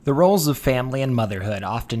The roles of family and motherhood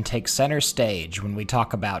often take center stage when we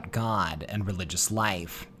talk about God and religious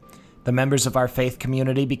life. The members of our faith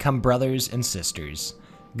community become brothers and sisters.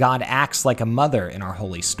 God acts like a mother in our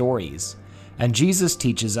holy stories, and Jesus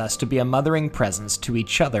teaches us to be a mothering presence to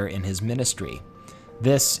each other in his ministry.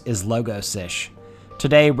 This is Logos-ish.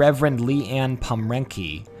 Today, Reverend Leanne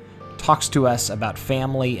Pomrenke talks to us about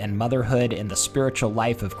family and motherhood in the spiritual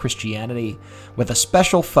life of Christianity, with a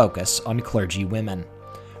special focus on clergy women.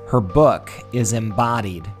 Her book is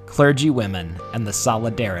Embodied: Clergy Women and the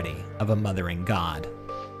Solidarity of a Mothering God.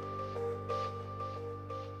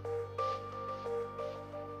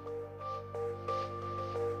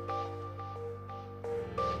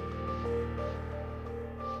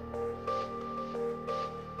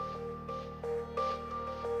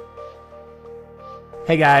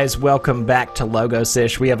 Hey guys, welcome back to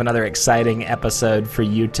Logos-ish. We have another exciting episode for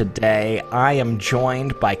you today. I am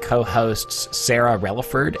joined by co-hosts Sarah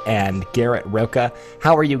Relaford and Garrett Roca.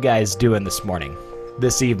 How are you guys doing this morning?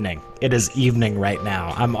 This evening? It is evening right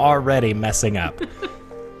now. I'm already messing up.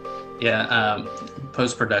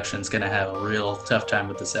 Post-production's going to have a real tough time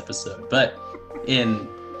with this episode. But in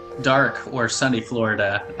dark or sunny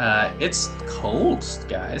Florida, it's cold,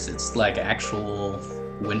 guys. It's like actual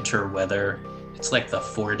winter weather. It's like the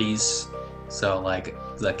 40s, so like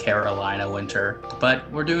the Carolina winter, but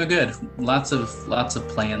we're doing good. Lots of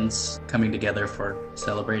plans coming together for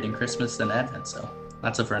celebrating Christmas and Advent, so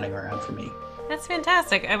lots of running around for me. That's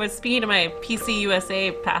fantastic. I was speaking to my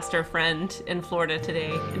PCUSA pastor friend in Florida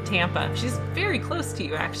today, in Tampa. She's very close to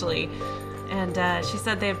you, actually, and she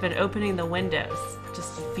said they've been opening the windows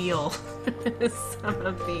just to feel some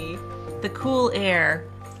of the cool air.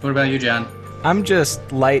 What about you, John? I'm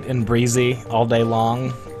just light and breezy all day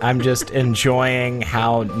long. I'm just enjoying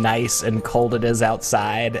how nice and cold it is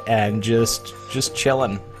outside and just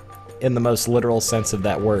chilling in the most literal sense of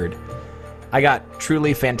that word. I got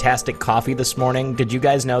truly fantastic coffee this morning. Did you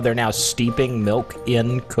guys know they're now steeping milk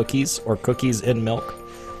in cookies or cookies in milk?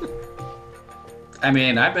 I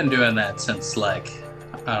mean, I've been doing that since the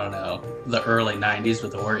early 90s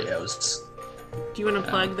with Oreos. Do you want to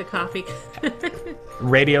plug the coffee?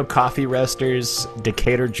 Radio Coffee Roasters,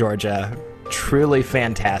 Decatur, Georgia. Truly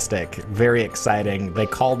fantastic. Very exciting. They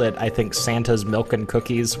called it, I think, Santa's Milk and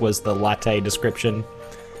Cookies was the latte description.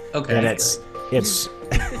 Okay. And it's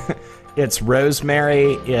it's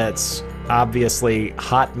rosemary. It's obviously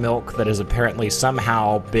hot milk that has apparently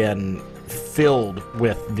somehow been filled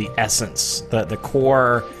with the essence, the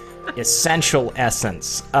core essential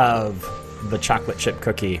essence of the chocolate chip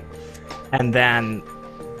cookie. And then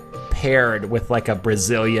paired with like a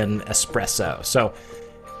Brazilian espresso. So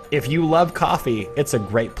if you love coffee, it's a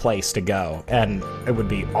great place to go. And it would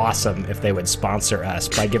be awesome if they would sponsor us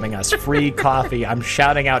by giving us free coffee. I'm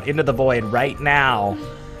shouting out into the void right now.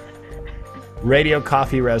 Radio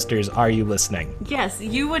Coffee Roasters, are you listening? Yes,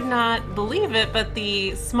 you would not believe it, but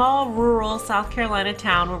the small rural South Carolina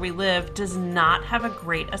town where we live does not have a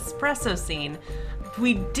great espresso scene.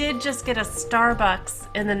 We did just get a Starbucks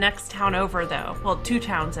in the next town over, though. Well, 2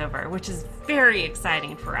 towns over, which is very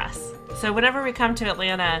exciting for us. So whenever we come to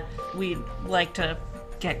Atlanta, we like to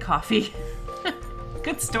get coffee.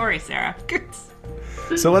 Good story, Sarah. Good.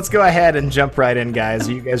 So let's go ahead and jump right in, guys.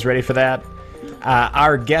 Are you guys ready for that?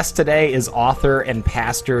 Our guest today is author and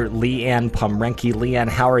pastor Leanne Pomrenke. Leanne,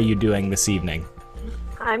 how are you doing this evening?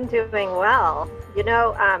 I'm doing well.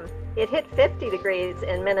 It hit 50 degrees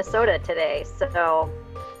in Minnesota today, so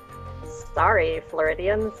sorry,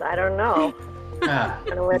 Floridians. I don't know. I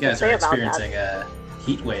don't know what you guys to say are about experiencing that. a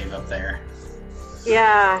heat wave up there.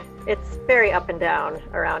 Yeah, it's very up and down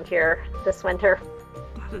around here this winter.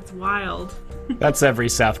 It's wild. That's every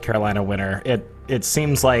South Carolina winter. It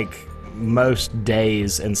seems like most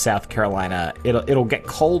days in South Carolina, it'll get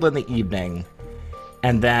cold in the evening,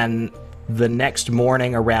 and then the next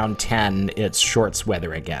morning around 10, it's shorts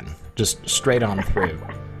weather again. Just straight on through.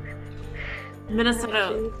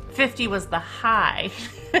 Minnesota 50 was the high.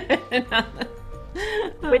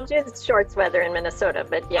 Which is shorts weather in Minnesota,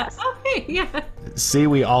 but yes. Okay, yeah. See,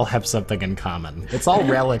 we all have something in common. It's all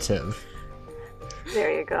relative.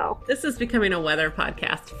 There you go. This is becoming a weather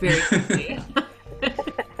podcast very quickly.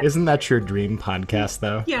 Isn't that your dream podcast,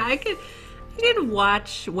 though? Yeah, I could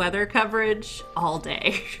watch weather coverage all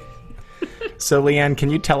day. So, Leanne, can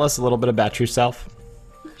you tell us a little bit about yourself?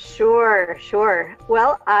 Sure.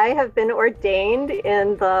 Well, I have been ordained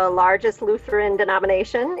in the largest Lutheran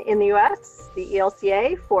denomination in the U.S., the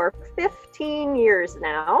ELCA, for 15 years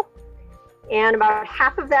now. And about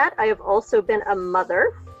half of that, I have also been a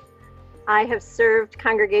mother. I have served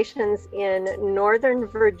congregations in Northern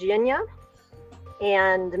Virginia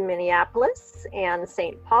and Minneapolis and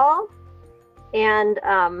St. Paul. And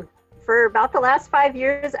for about the last 5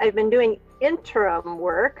 years, I've been doing interim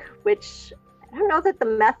work, which I don't know that the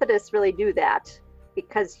Methodists really do that,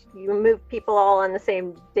 because you move people all on the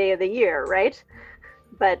same day of the year, right?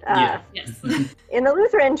 But Yes. in the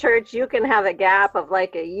Lutheran Church, you can have a gap of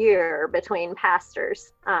like a year between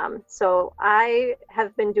pastors. So I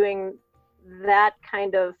have been doing that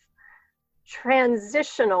kind of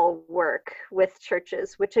transitional work with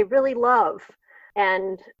churches, which I really love,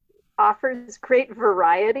 and offers great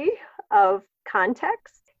variety of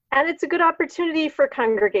context. And it's a good opportunity for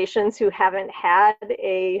congregations who haven't had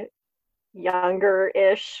a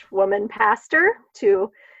younger-ish woman pastor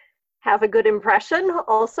to have a good impression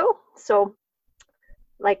also. So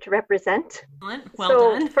like to represent.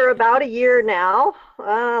 Well done. For about a year now,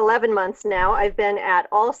 11 months now, I've been at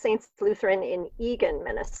All Saints Lutheran in Eagan,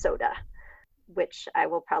 Minnesota, which I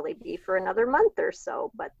will probably be for another month or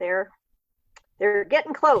so, but they're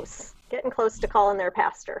getting close to calling their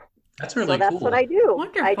pastor. That's really so that's cool. what I do.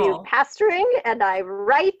 Wonderful. I do pastoring, and I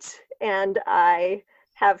write, and I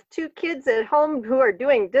have 2 kids at home who are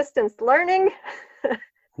doing distance learning.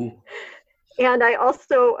 Cool. And I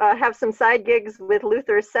also have some side gigs with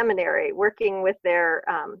Luther Seminary, working with their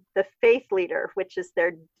the Faith Leader, which is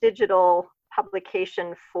their digital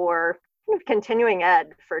publication for continuing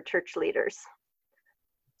ed for church leaders.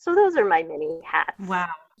 So those are my mini hats. Wow,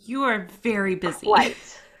 you are very busy.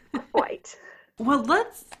 Quite. Well,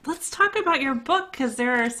 let's talk about your book, because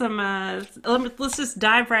there are some. Let's just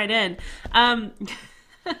dive right in.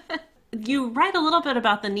 You write a little bit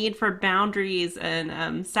about the need for boundaries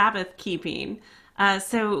and Sabbath keeping.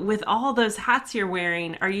 So with all those hats you're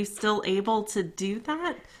wearing, are you still able to do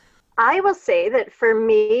that? I will say that for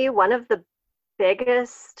me, one of the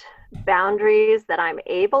biggest boundaries that I'm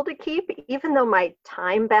able to keep, even though my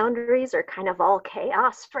time boundaries are kind of all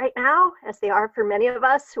chaos right now, as they are for many of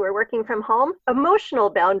us who are working from home, emotional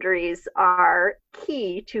boundaries are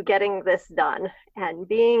key to getting this done, and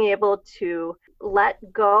being able to let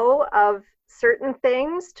go of certain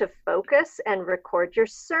things to focus and record your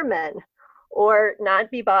sermon, or not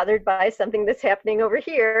be bothered by something that's happening over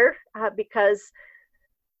here because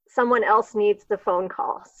someone else needs the phone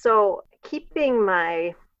call. So keeping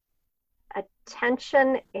my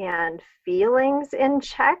attention and feelings in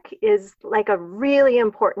check is like a really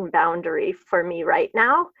important boundary for me right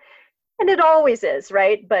now. And it always is,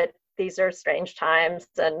 right? But these are strange times,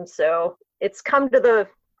 and so it's come to the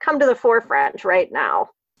forefront right now.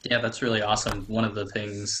 Yeah, that's really awesome. One of the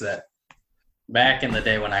things that back in the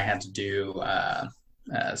day when I had to do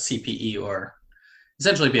CPE, or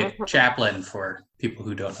essentially be a chaplain, for people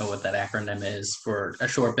who don't know what that acronym is, for a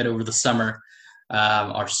short bit over the summer,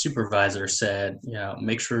 our supervisor said,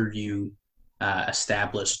 make sure you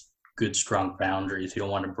establish good, strong boundaries. You don't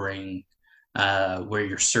want to bring where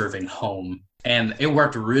you're serving home. And it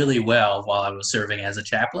worked really well while I was serving as a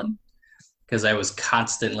chaplain, because I was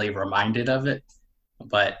constantly reminded of it.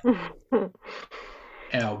 But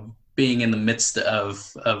being in the midst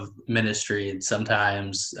of ministry,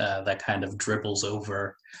 sometimes that kind of dribbles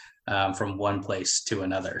over from one place to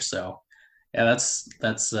another. So yeah,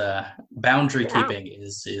 that's boundary keeping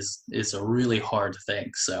is a really hard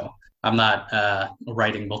thing. So I'm not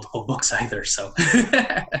writing multiple books either. So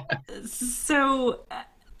So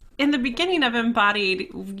in the beginning of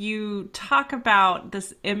Embodied, you talk about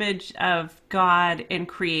this image of God in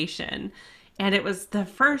creation. And it was the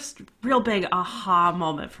first real big aha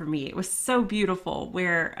moment for me. It was so beautiful,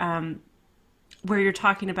 where you're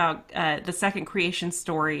talking about the second creation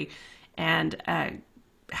story, and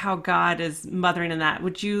how God is mothering in that.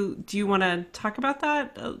 Do you want to talk about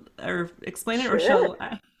that or explain it? Sure. Or shall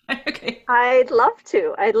I? Okay. I'd love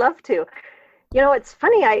to. It's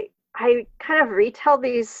funny. I kind of retell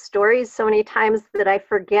these stories so many times that I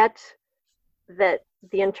forget that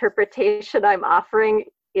the interpretation I'm offering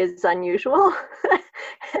is unusual.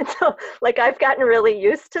 And so I've gotten really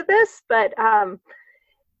used to this, but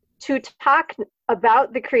to talk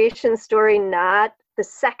about the creation story, not the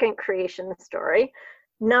second creation story,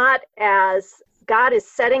 not as God is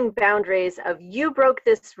setting boundaries of you broke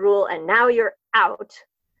this rule and now you're out,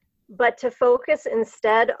 but to focus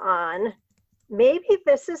instead on maybe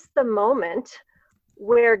this is the moment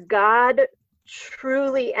where God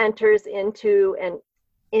truly enters into an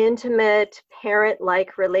intimate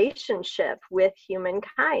parent-like relationship with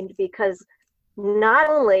humankind, because not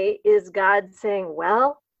only is God saying,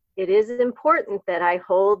 well, it is important that I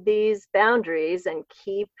hold these boundaries and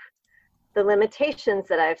keep the limitations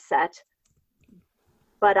that I've set,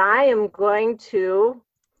 but I am going to,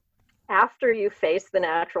 after you face the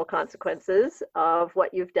natural consequences of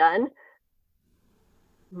what you've done,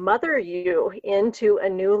 mother you into a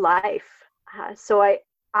new life. So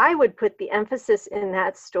I would put the emphasis in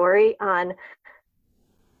that story on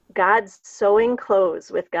God's sewing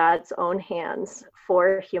clothes with God's own hands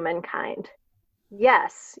for humankind.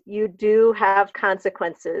 Yes, you do have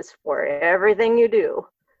consequences for everything you do,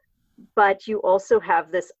 but you also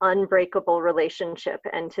have this unbreakable relationship.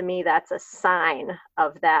 And to me, that's a sign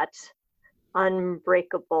of that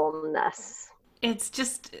unbreakableness. It's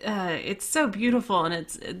just, it's so beautiful. And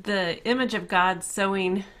it's the image of God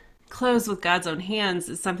sewing clothes with God's own hands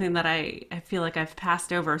is something that I feel like I've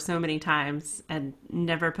passed over so many times and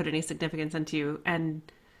never put any significance into. And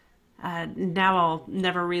now I'll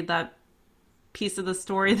never read that piece of the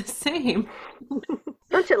story the same.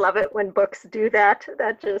 Don't you love it when books do that?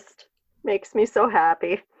 That just makes me so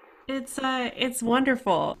happy. It's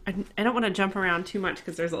wonderful. I don't want to jump around too much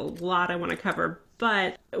because there's a lot I want to cover,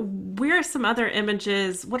 but where are some other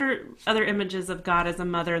images? What are other images of God as a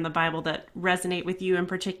mother in the Bible that resonate with you in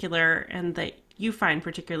particular and that you find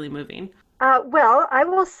particularly moving? Well, I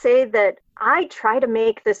will say that I try to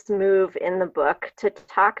make this move in the book to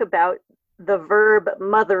talk about the verb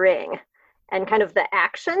mothering and kind of the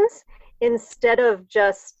actions instead of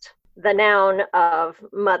just the noun of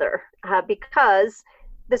mother, because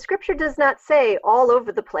the scripture does not say all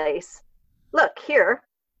over the place, look here,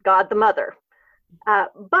 God the mother.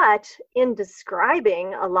 But in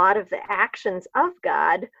describing a lot of the actions of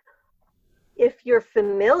God, if you're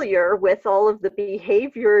familiar with all of the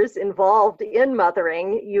behaviors involved in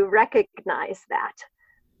mothering, you recognize that.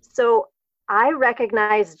 So I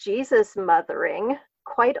recognize Jesus mothering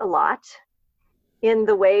quite a lot in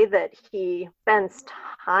the way that he spends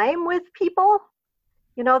time with people.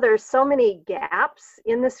 You know, there's so many gaps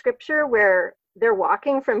in the scripture where they're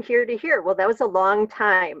walking from here to here. Well, that was a long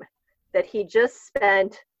time that he just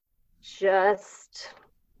spent just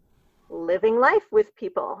living life with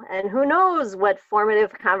people. And who knows what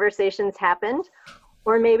formative conversations happened,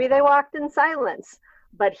 or maybe they walked in silence,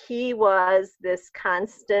 but he was this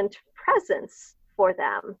constant presence for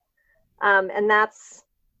them. And that's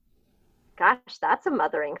a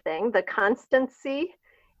mothering thing, the constancy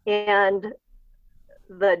and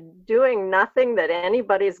the doing nothing that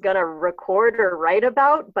anybody's going to record or write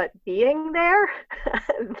about, but being there.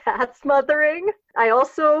 That's mothering. I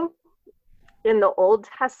also, in the Old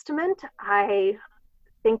Testament, I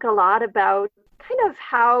think a lot about kind of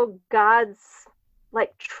how God's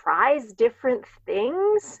tries different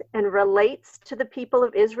things and relates to the people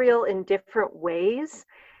of Israel in different ways.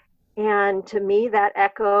 And to me, that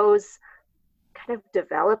echoes kind of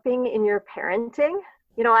developing in your parenting.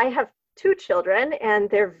 You know, I have 2 children and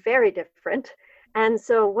they're very different. And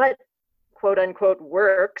so what quote unquote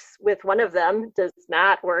works with one of them does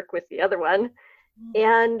not work with the other one.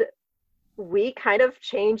 And we kind of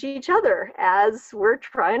change each other as we're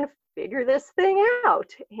trying to figure this thing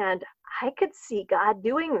out. And I could see God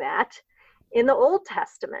doing that in the Old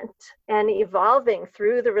Testament and evolving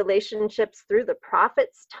through the relationships through the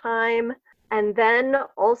prophets' time, and then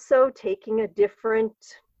also taking a different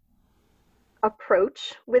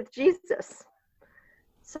approach with Jesus.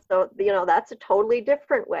 So, you know, that's a totally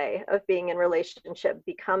different way of being in relationship,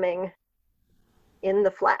 becoming in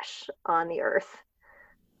the flesh on the earth.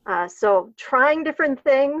 So trying different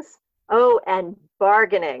things. Oh, and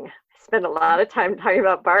bargaining. I spend a lot of time talking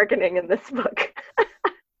about bargaining in this book.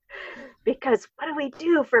 Because what do we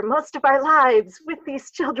do for most of our lives with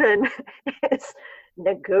these children? It's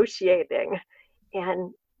negotiating.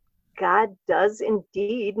 And God does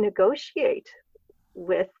indeed negotiate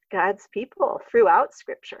with God's people throughout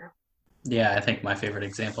Scripture. Yeah, I think my favorite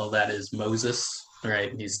example of that is Moses,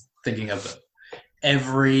 right? He's thinking of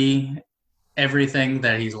everything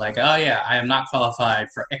that he's like, oh yeah, I am not qualified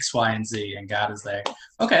for X, Y, and Z. And God is there.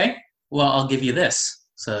 Okay, well, I'll give you this.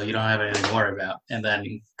 So you don't have anything to worry about. And then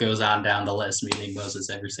he goes on down the list, meeting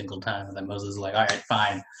Moses every single time. And then Moses is like, all right,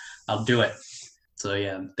 fine, I'll do it. So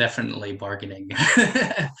yeah, definitely bargaining.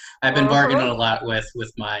 I've been bargaining a lot with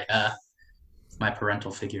my my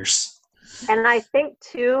parental figures. And I think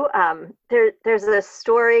too, there's a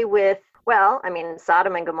story with,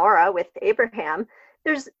 Sodom and Gomorrah with Abraham.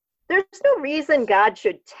 There's no reason God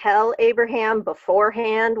should tell Abraham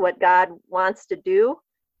beforehand what God wants to do,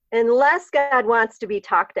 unless God wants to be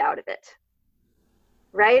talked out of it,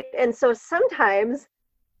 right? And so sometimes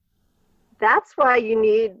that's why you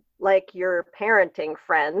need your parenting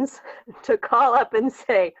friends to call up and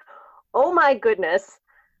say, oh my goodness,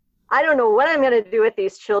 I don't know what I'm going to do with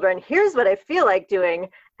these children. Here's what I feel like doing.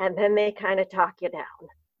 And then they kind of talk you down.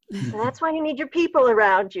 So that's why you need your people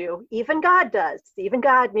around you. Even God does. Even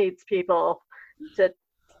God needs people to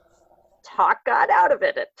talk God out of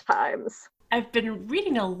it at times. I've been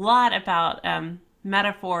reading a lot about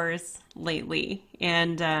metaphors lately,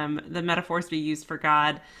 and the metaphors we use for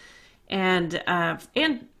God, and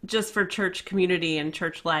just for church community and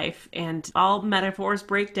church life. And all metaphors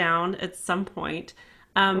break down at some point.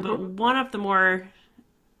 But Hmm. one of the more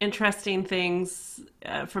interesting things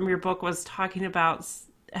from your book was talking about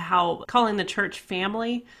how calling the church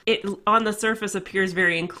family, it on the surface appears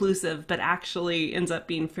very inclusive, but actually ends up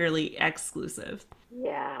being fairly exclusive.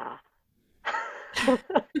 Yeah.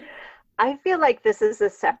 I feel like this is a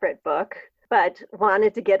separate book, but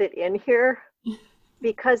wanted to get it in here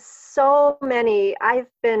because so many, I've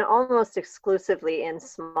been almost exclusively in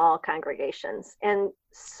small congregations, and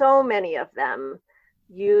so many of them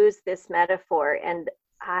use this metaphor. And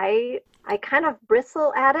I kind of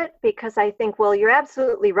bristle at it because I think, well, you're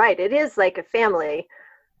absolutely right. It is like a family,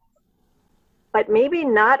 but maybe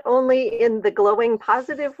not only in the glowing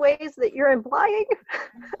positive ways that you're implying.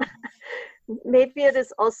 Maybe it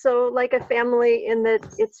is also like a family in that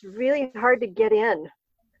it's really hard to get in,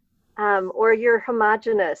 or you're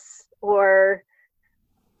homogenous, or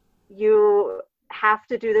you have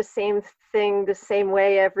to do the same thing the same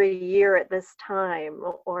way every year at this time,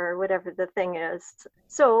 or whatever the thing is.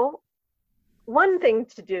 So one thing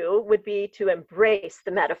to do would be to embrace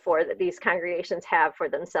the metaphor that these congregations have for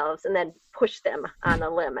themselves and then push them on the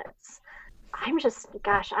limits. I'm just,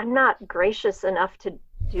 gosh, I'm not gracious enough to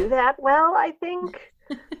do that well, I think.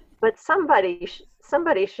 But somebody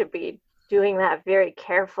should be doing that very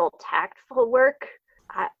careful, tactful work.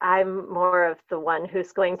 I'm more of the one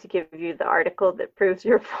who's going to give you the article that proves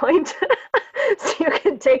your point. So you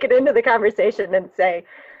can take it into the conversation and say,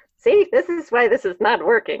 see, this is why this is not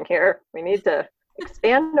working here. We need to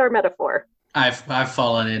expand our metaphor. I've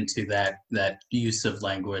fallen into that use of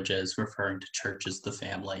language as referring to church as the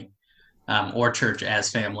family, or church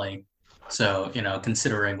as family. So,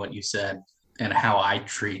 considering what you said and how I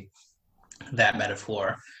treat that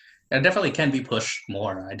metaphor, it definitely can be pushed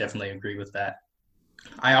more. I definitely agree with that.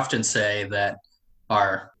 I often say that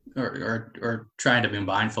or trying to be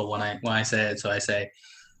mindful when I say it. So I say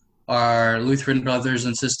our Lutheran brothers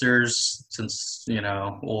and sisters,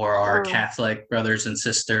 or our Mm, Catholic brothers and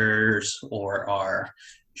sisters, or our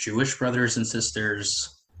Jewish brothers and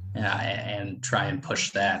sisters, and try and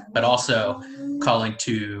push that. But also calling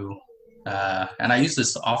to, and I use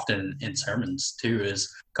this often in sermons too,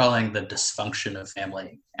 is calling the dysfunction of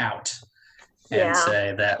family out and yeah.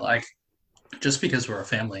 say that, like, just because we're a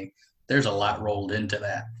family, there's a lot rolled into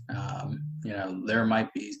that. There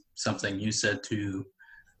might be something you said to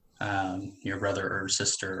your brother or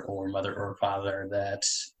sister or mother or father that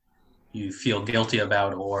you feel guilty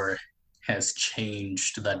about or has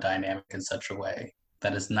changed the dynamic in such a way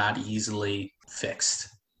that is not easily fixed.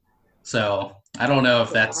 So I don't know if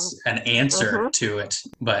Yeah. that's an answer Hmm. to it,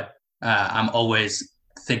 but I'm always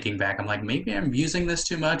thinking back. I'm like, maybe I'm using this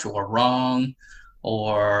too much or wrong,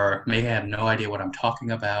 or maybe I have no idea what I'm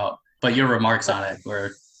talking about. But your remarks on it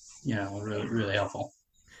were, really, really helpful.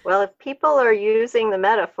 Well, if people are using the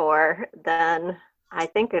metaphor, then I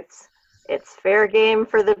think it's fair game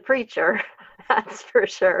for the preacher. That's for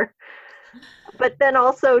sure. But then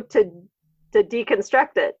also to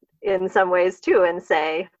deconstruct it in some ways too and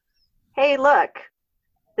say, hey, look,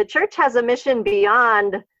 the church has a mission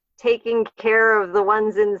beyond taking care of the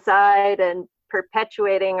ones inside and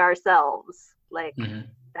perpetuating ourselves. Like, Hmm.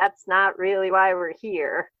 that's not really why we're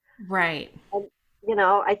here. Right. And,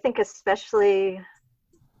 I think especially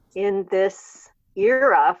in this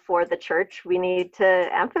era for the church, we need to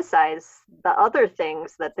emphasize the other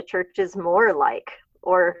things that the church is more like,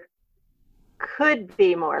 or could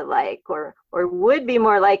be more like, or would be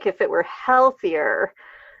more like if it were healthier.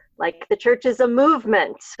 Like the church is a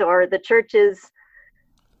movement, or the church is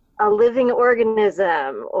a living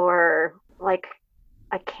organism, or like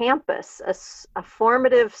a campus, a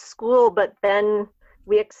formative school, but then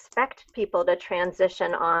we expect people to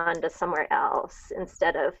transition on to somewhere else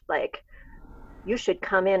instead of like, you should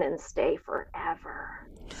come in and stay forever.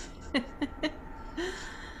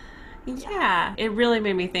 Yeah, it really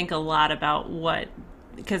made me think a lot about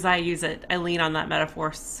because I use it, I lean on that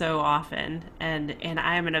metaphor so often, and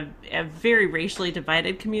I am in a very racially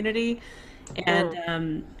divided community, and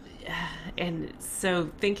Mm, and so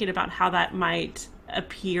thinking about how that might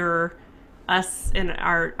appear us in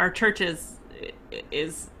our churches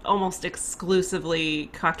is almost exclusively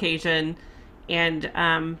Caucasian,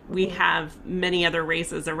 and we mhm, have many other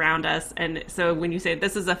races around us. And so when you say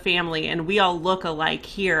this is a family and we all look alike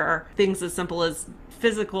here, things as simple as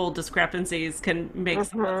physical discrepancies can make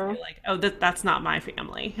someone mhm. feel like, oh, that's not my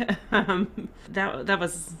family. That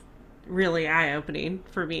was really eye opening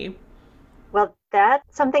for me. Well,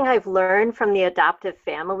 that's something I've learned from the adoptive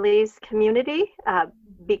families community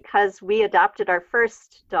because we adopted our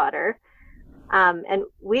first daughter. And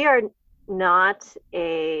we are not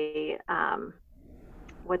a,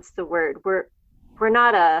 what's the word? We're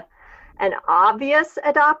not an obvious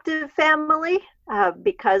adoptive family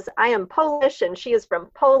because I am Polish and she is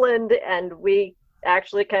from Poland, and we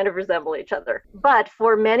actually kind of resemble each other. But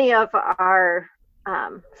for many of our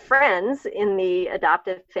friends in the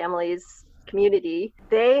adoptive families community,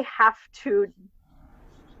 they have to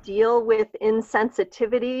deal with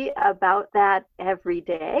insensitivity about that every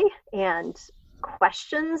day, and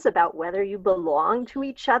questions about whether you belong to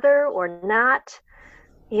each other or not.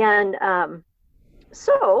 And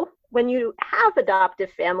so when you have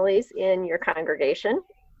adoptive families in your congregation,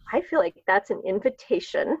 I feel like that's an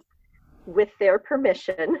invitation with their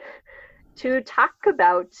permission to talk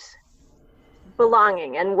about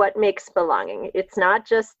belonging and what makes belonging. It's not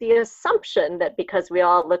just the assumption that because we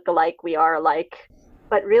all look alike, we are alike,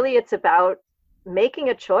 but really it's about making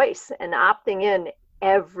a choice and opting in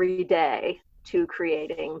every day to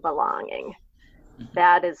creating belonging.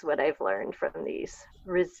 That is what I've learned from these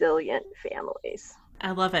resilient families.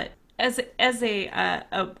 I love it. As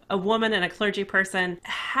a woman and a clergy person,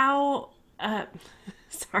 how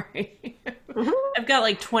sorry. I've got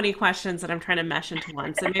like 20 questions that I'm trying to mesh into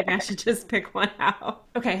one, so maybe I should just pick one out.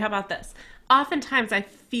 Okay, how about this? Oftentimes I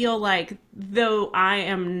feel like though I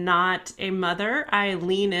am not a mother, I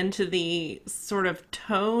lean into the sort of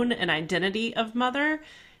tone and identity of mother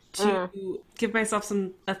to give myself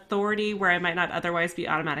some authority where I might not otherwise be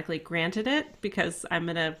automatically granted it because I'm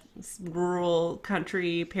in a rural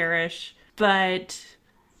country parish. But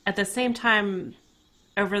at the same time,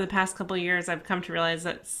 over the past couple of years, I've come to realize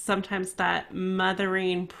that sometimes that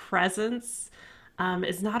mothering presence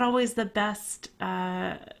is not always the best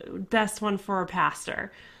one for a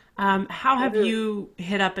pastor. How have you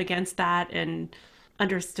hit up against that and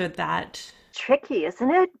understood that? Tricky,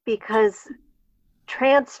 isn't it? Because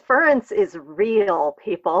transference is real,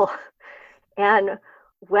 people. And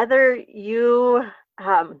whether you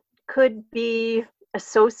could be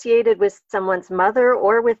associated with someone's mother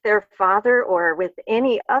or with their father or with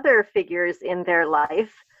any other figures in their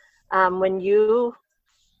life, when you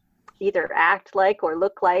either act like or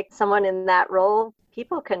look like someone in that role,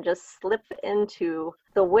 people can just slip into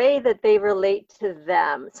the way that they relate to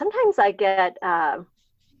them. Sometimes I get,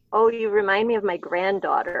 oh, you remind me of my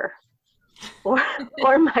granddaughter.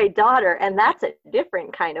 or my daughter, and that's a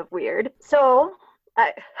different kind of weird. So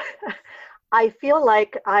I feel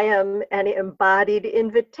like I am an embodied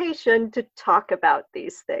invitation to talk about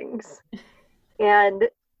these things. And,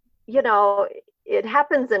 you know, it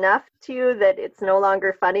happens enough to you that it's no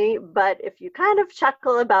longer funny, but if you kind of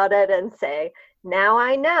chuckle about it and say, now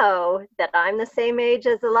I know that I'm the same age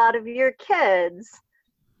as a lot of your kids,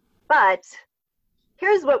 but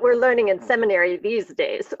here's what we're learning in seminary these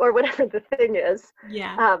days, or whatever the thing is.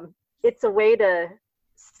 Yeah. It's a way to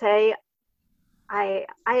say, I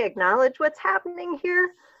acknowledge what's happening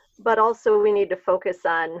here, but also we need to focus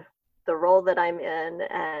on the role that I'm in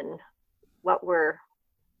and what we're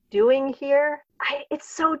doing here. It's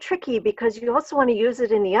so tricky because you also want to use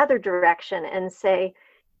it in the other direction and say,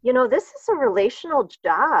 you know, this is a relational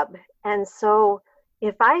job. And so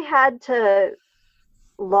if I had to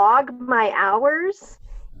log my hours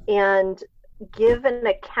and give an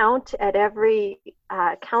account at every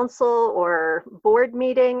council or board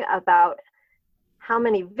meeting about how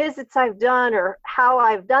many visits I've done or how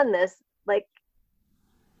I've done this, like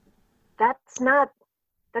that's not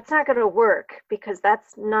going to work, because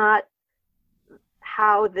that's not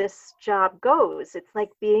how this job goes. It's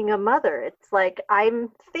like being a mother. It's like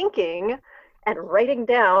I'm thinking and writing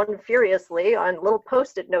down furiously on little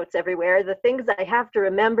Post-it notes everywhere the things I have to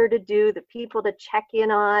remember to do, the people to check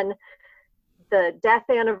in on, the death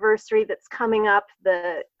anniversary that's coming up,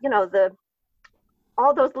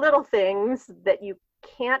 all those little things that you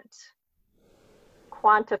can't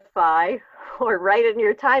quantify or write in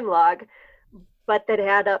your time log, but that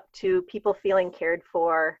add up to people feeling cared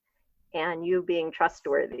for and you being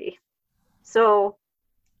trustworthy. So,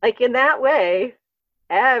 like in that way,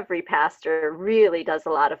 every pastor really does a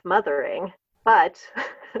lot of mothering, but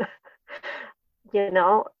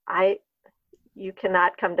you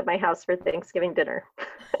cannot come to my house for Thanksgiving dinner.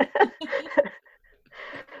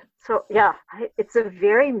 So yeah, it's a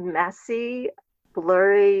very messy,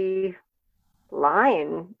 blurry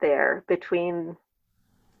line there between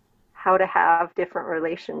how to have different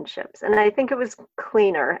relationships. And I think it was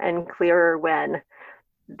cleaner and clearer when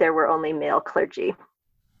there were only male clergy.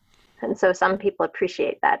 And so some people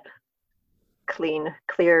appreciate that clean,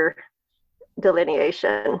 clear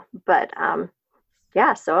delineation. But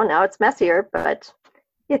yeah, so now it's messier, but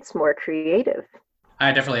it's more creative.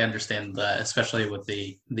 I definitely understand that, especially with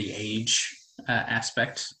the age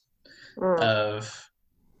aspect Mm.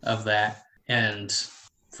 of that. And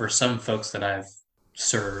for some folks that I've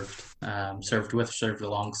served with, served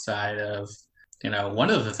alongside of, one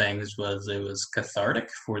of the things was it was cathartic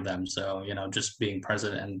for them. So, just being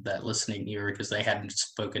present and that listening ear because they hadn't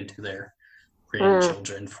spoken to their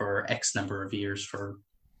grandchildren for X number of years for,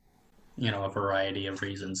 a variety of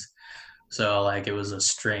reasons. So, like, it was a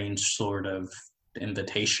strange sort of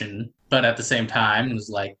invitation. But at the same time, it was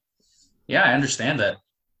like, yeah, I understand that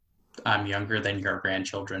I'm younger than your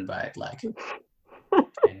grandchildren by like 10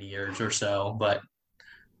 years or so, but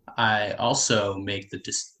I also make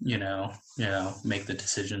make the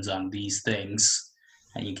decisions on these things,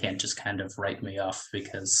 and you can't just kind of write me off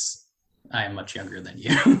because I am much younger than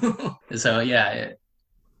you. So yeah,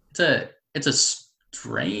 it's a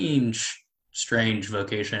strange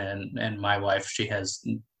vocation, and my wife, she does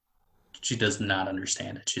not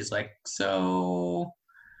understand it. She's like, so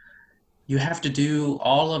you have to do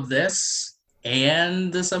all of this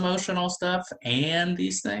and this emotional stuff and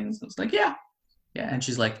these things. It's like, yeah. And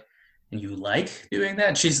she's like, and you like doing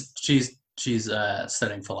that? She's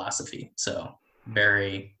studying philosophy, so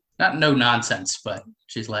very not no nonsense, but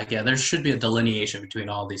she's like, yeah, there should be a delineation between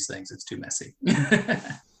all these things. It's too messy.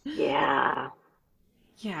 Yeah.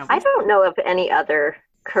 Yeah. I don't know of any other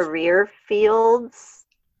career fields,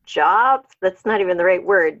 jobs, that's not even the right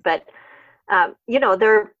word, but,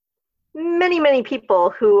 there are many people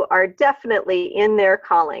who are definitely in their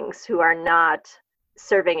callings who are not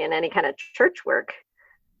serving in any kind of church work.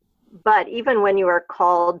 But even when you are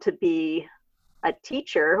called to be a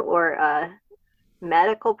teacher or a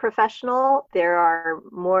medical professional, there are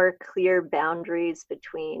more clear boundaries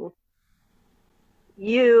between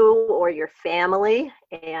you or your family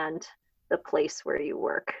and the place where you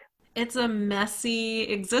work. It's a messy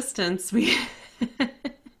existence we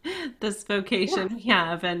this vocation we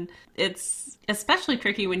have, and it's especially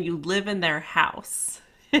tricky when you live in their house.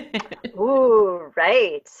 Ooh,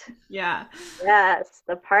 right. Yeah. Yes,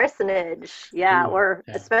 the parsonage. Yeah, Ooh, or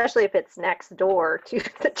yeah. especially if it's next door to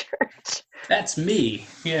the church. That's me.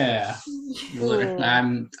 Yeah.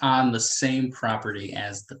 I'm on the same property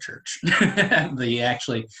as the church.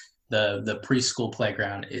 The preschool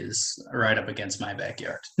playground is right up against my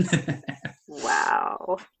backyard.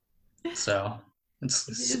 Wow. So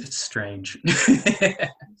it's strange.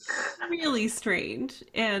 Really strange.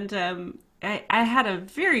 And I had a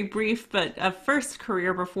very brief but a first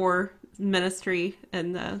career before ministry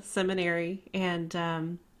in the seminary,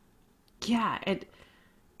 and yeah,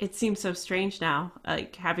 it seems so strange now,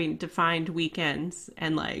 like having defined weekends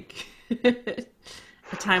and like a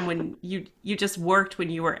time when you just worked when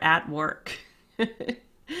you were at work.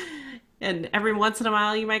 And every once in a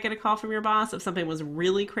while you might get a call from your boss if something was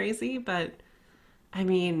really crazy, but I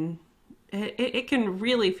mean, it can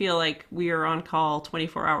really feel like we are on call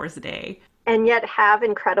 24 hours a day. And yet have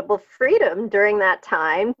incredible freedom during that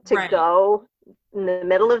time to Right. go in the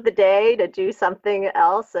middle of the day to do something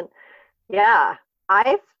else. And yeah,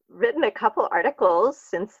 I've written a couple articles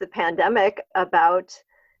since the pandemic about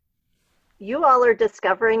you all are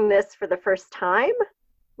discovering this for the first time,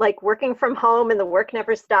 like working from home and the work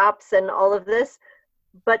never stops and all of this.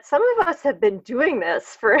 But some of us have been doing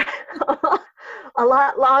this for a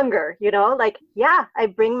lot longer, like, yeah, I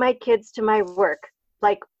bring my kids to my work.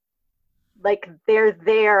 Like they're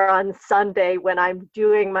there on Sunday when I'm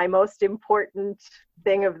doing my most important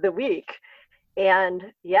thing of the week.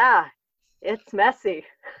 And yeah, it's messy,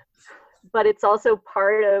 but it's also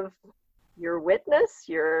part of your witness,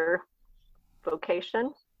 your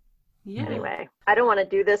vocation. Yeah. Anyway, I don't want to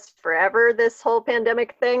do this forever, this whole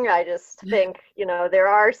pandemic thing. I just think, there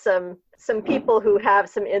are some people who have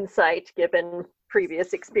some insight given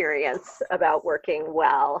previous experience about working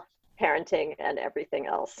well, parenting, and everything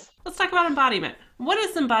else. Let's talk about embodiment. What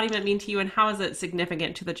does embodiment mean to you, and how is it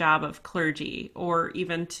significant to the job of clergy or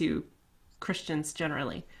even to Christians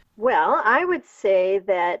generally? Well, I would say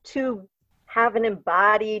that to have an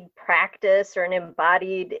embodied practice or an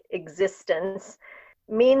embodied existence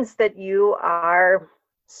means that you are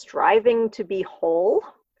striving to be whole.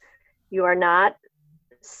 You are not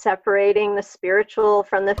separating the spiritual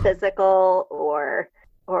from the physical or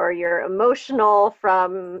your emotional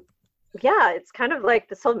from, it's kind of like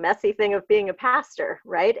this whole messy thing of being a pastor,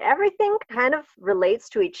 right? Everything kind of relates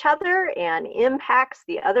to each other and impacts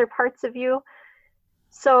the other parts of you.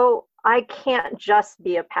 So I can't just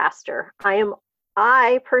be a pastor.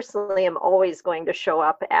 I personally am always going to show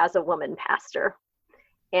up as a woman pastor.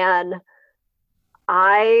 And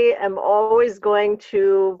I am always going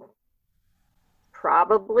to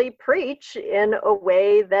probably preach in a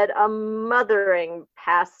way that a mothering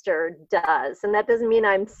pastor does. And that doesn't mean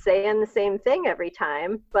I'm saying the same thing every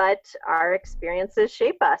time, but our experiences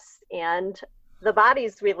shape us and the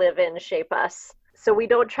bodies we live in shape us. So we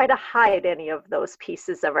don't try to hide any of those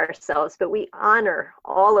pieces of ourselves, but we honor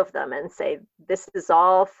all of them and say, this is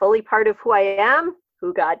all fully part of who I am,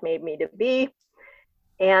 who God made me to be.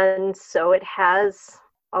 And so it has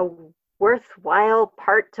a worthwhile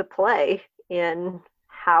part to play in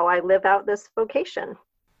how I live out this vocation.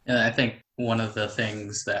 And I think one of the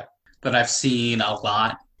things that I've seen a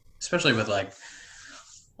lot, especially with like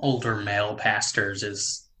older male pastors,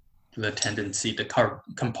 is the tendency to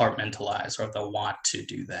compartmentalize, or the want to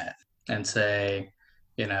do that and say,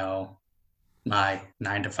 my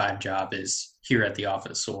 9-to-5 job is here at the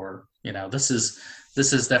office, or, this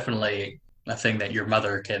is definitely a thing that your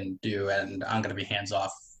mother can do, and I'm going to be hands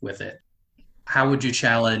off with it. How would you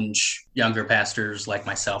challenge younger pastors like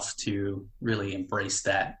myself to really embrace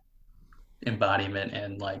that embodiment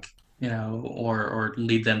and or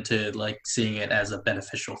lead them to seeing it as a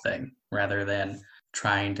beneficial thing rather than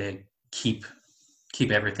trying to keep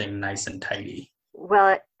everything nice and tidy?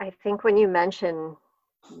 Well, I think when you mention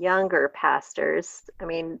younger pastors,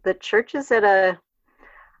 the church is at a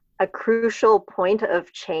crucial point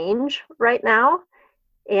of change right now,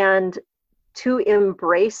 and to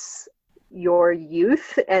embrace your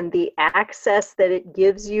youth and the access that it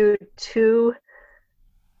gives you to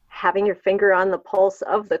having your finger on the pulse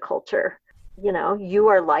of the culture. You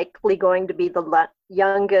are likely going to be the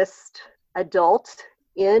youngest adult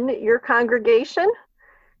in your congregation,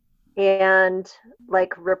 and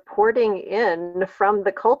reporting in from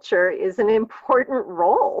the culture is an important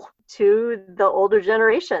role to the older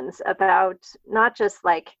generations about not just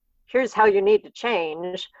here's how you need to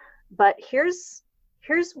change, but here's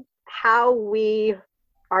how we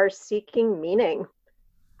are seeking meaning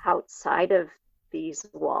outside of these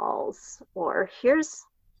walls, or here's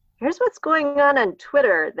what's going on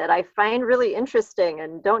Twitter that I find really interesting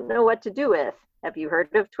and don't know what to do with. Have you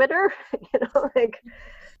heard of Twitter?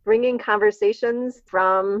 Bringing conversations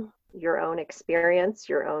from your own experience,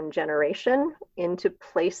 your own generation, into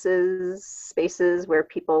spaces where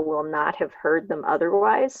people will not have heard them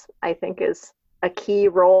otherwise, I think is a key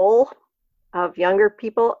role of younger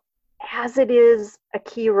people, as it is a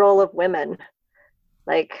key role of women.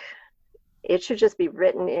 It should just be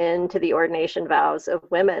written into the ordination vows of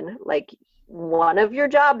women. One of your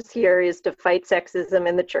jobs here is to fight sexism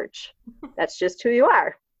in the church. That's just who you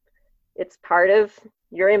are. It's part of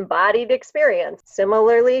your embodied experience.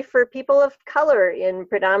 Similarly, for people of color in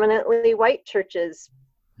predominantly white churches,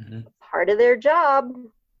 part of their job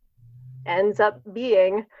ends up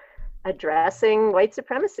being addressing white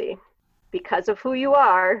supremacy. Because of who you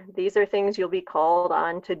are, these are things you'll be called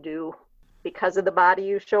on to do because of the body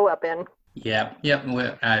you show up in. Yep.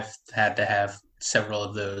 I've had to have several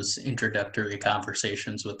of those introductory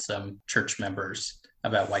conversations with some church members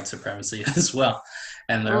about white supremacy as well.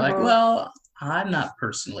 And they're like, well, I'm not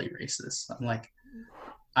personally racist. I'm like,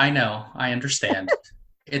 I know, I understand.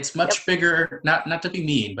 It's much bigger, not to be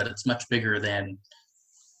mean, but it's much bigger than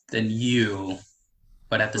you.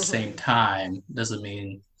 But at the same time, doesn't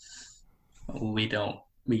mean we don't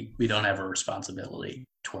have a responsibility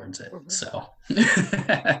towards it. So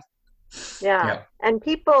yeah. And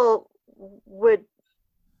people would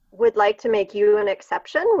like to make you an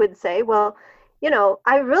exception, would say, well,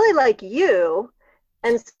 I really like you,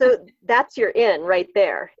 and so that's your in right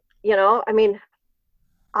there. Oh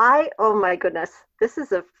my goodness, this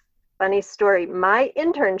is a funny story. My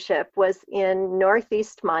internship was in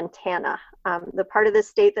Northeast Montana, the part of the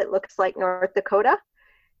state that looks like North Dakota,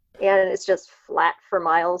 and it's just flat for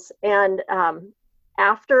miles. And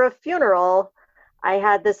after a funeral, I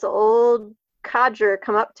had this old codger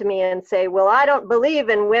come up to me and say, well, I don't believe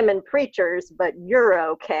in women preachers, but you're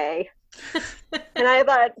okay. And I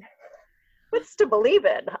thought, what's to believe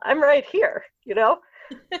in? I'm right here,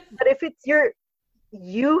 But if it's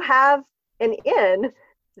you have an in,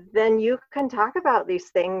 then you can talk about these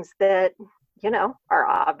things that, are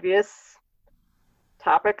obvious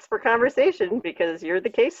topics for conversation because you're the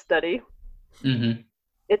case study.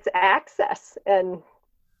 It's access, and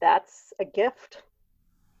that's a gift,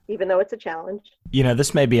 even though it's a challenge.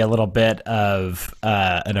 This may be a little bit of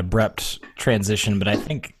an abrupt transition, but I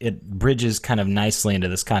think it bridges kind of nicely into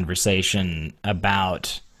this conversation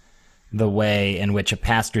about the way in which a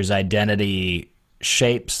pastor's identity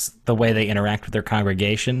shapes the way they interact with their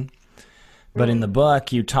congregation. But in the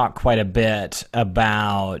book, you talk quite a bit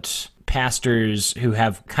about pastors who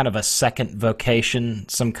have kind of a second vocation,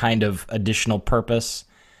 some kind of additional purpose.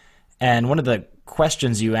 And one of the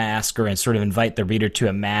questions you ask or sort of invite the reader to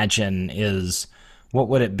imagine is, what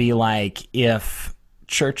would it be like if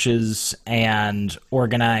churches and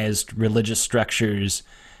organized religious structures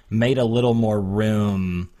made a little more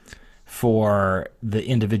room for the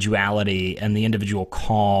individuality and the individual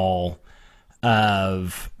call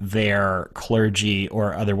of their clergy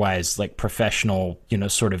or otherwise like professional,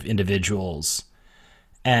 sort of individuals.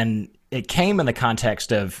 And it came in the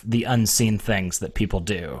context of the unseen things that people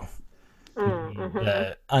do,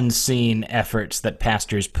 the unseen efforts that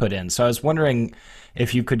pastors put in. So I was wondering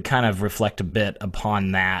if you could kind of reflect a bit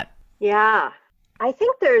upon that. Yeah, I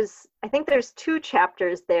think there's two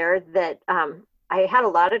chapters there that I had a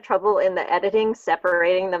lot of trouble in the editing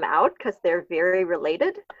separating them out because they're very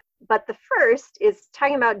related. But the first is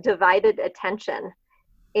talking about divided attention.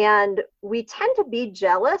 And we tend to be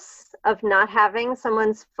jealous of not having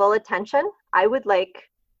someone's full attention. I would like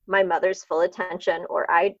my mother's full attention, or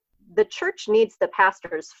the church needs the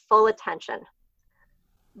pastor's full attention.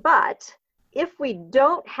 But if we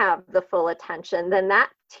don't have the full attention, then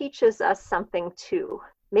that teaches us something too.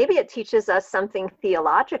 Maybe it teaches us something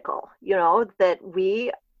theological, that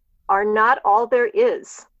we are not all there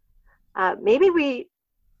is. Maybe we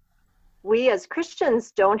as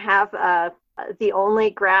Christians don't have the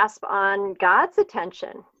only grasp on God's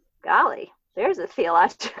attention. Golly, there's a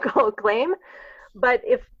theological claim. But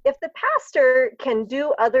if the pastor can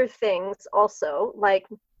do other things also, like,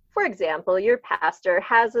 for example, your pastor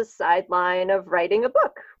has a sideline of writing a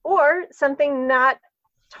book or something not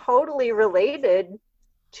totally related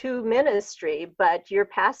to ministry, but your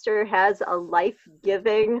pastor has a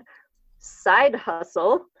life-giving side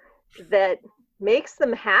hustle that makes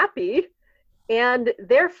them happy, and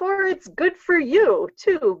therefore it's good for you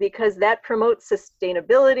too, because that promotes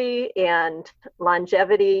sustainability and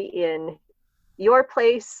longevity in your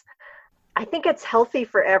place. I think it's healthy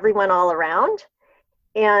for everyone all around,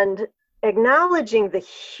 and acknowledging the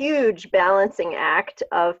huge balancing act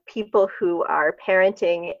of people who are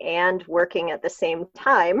parenting and working at the same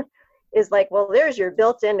time is like, well, there's your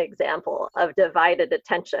built-in example of divided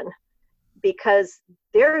attention, because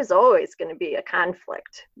there's always going to be a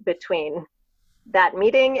conflict between that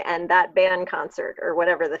meeting and that band concert or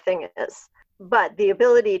whatever the thing is. But the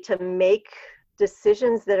ability to make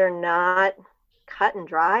decisions that are not cut and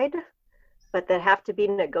dried, but that have to be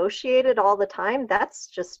negotiated all the time, that's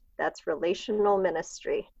relational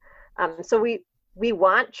ministry. So we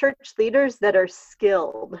want church leaders that are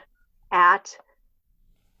skilled at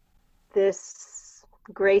this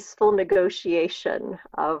graceful negotiation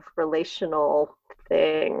of relational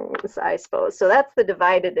things, I suppose. So that's the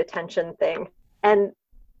divided attention thing. And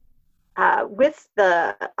with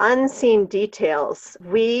the unseen details,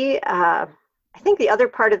 I think the other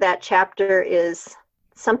part of that chapter is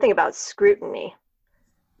something about scrutiny,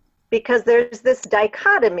 because there's this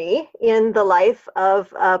dichotomy in the life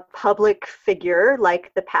of a public figure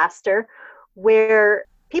like the pastor, where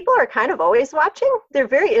people are kind of always watching. They're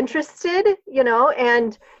very interested,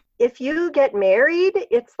 and if you get married,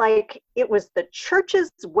 it's like it was the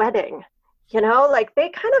church's wedding, like they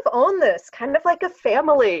kind of own this, kind of like a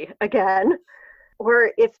family again.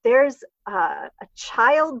 Or if there's a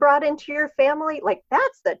child brought into your family, like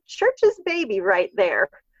that's the church's baby right there.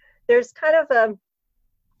 There's kind of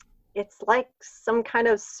it's like some kind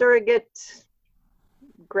of surrogate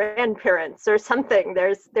grandparents or something.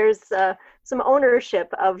 There's some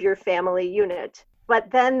ownership of your family unit.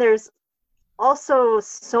 But then there's also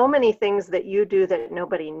so many things that you do that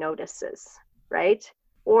nobody notices, right?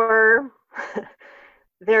 Or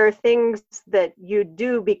there are things that you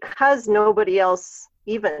do because nobody else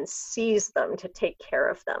even sees them to take care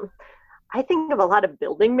of them. I think of a lot of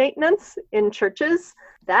building maintenance in churches.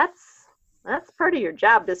 That's part of your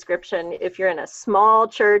job description. If you're in a small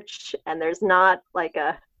church and there's not like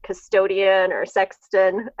a custodian or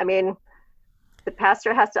sexton, I mean, the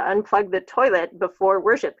pastor has to unplug the toilet before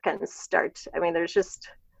worship can start. I mean,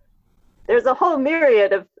 there's a whole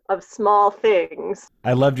myriad of small things.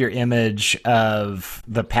 I love your image of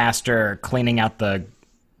the pastor cleaning out the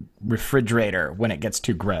refrigerator when it gets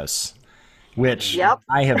too gross, which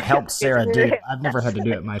I have helped Sarah do. I've never had to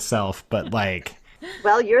do it myself, but like...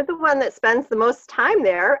 Well, you're the one that spends the most time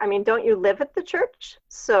there. I mean, don't you live at the church?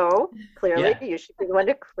 So clearly you should be the one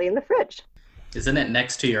to clean the fridge. Isn't it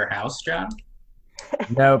next to your house, John?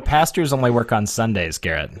 No, pastors only work on Sundays,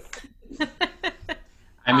 Garrett.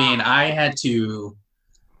 I mean, I had to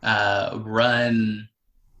run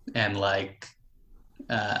and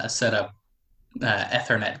set up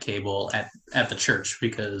Ethernet cable at the church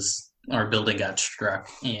because our building got struck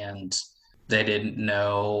and they didn't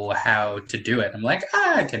know how to do it. I'm like,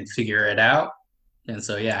 I can figure it out. And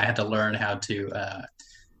so, yeah, I had to learn how to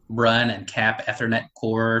run and cap Ethernet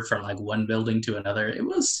cord from like one building to another. It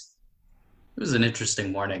was an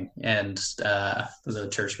interesting morning. And the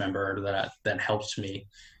church member that helped me,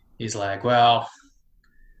 he's like, well,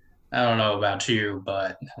 I don't know about you,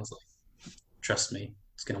 but I was like, trust me,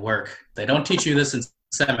 it's going to work. They don't teach you this in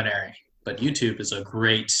seminary, but YouTube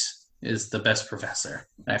is the best professor,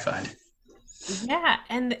 I find. Yeah,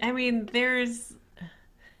 and I mean, there's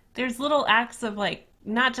little acts of like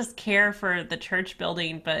not just care for the church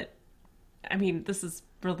building, but I mean, this is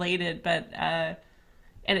related, but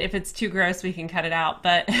and if it's too gross, we can cut it out.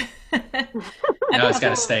 But No, it's got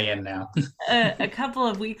to stay in now. a couple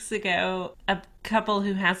of weeks ago, a couple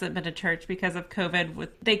who hasn't been to church because of COVID,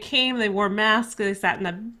 they came, they wore masks, they sat in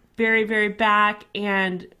the very, very back,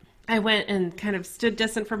 and I went and kind of stood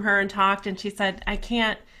distant from her and talked, and she said, I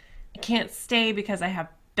can't stay because I have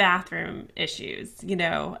bathroom issues. You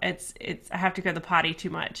know, it's I have to go to the potty too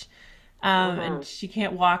much, and she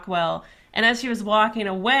can't walk well. And as she was walking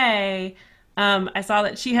away, I saw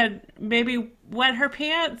that she had maybe wet her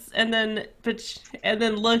pants, and then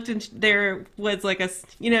looked, and there was like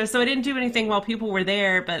so I didn't do anything while people were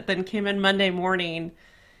there, but then came in Monday morning,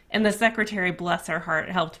 and the secretary, bless her heart,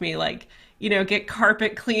 helped me like get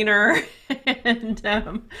carpet cleaner, and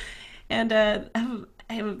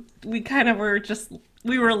we kind of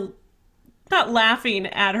we were not laughing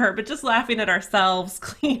at her, but just laughing at ourselves,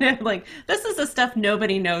 cleaning like this is the stuff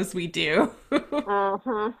nobody knows we do.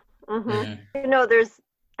 Mhm.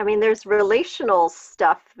 There's relational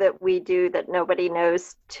stuff that we do that nobody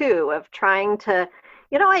knows too, of trying to,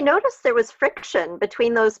 I noticed there was friction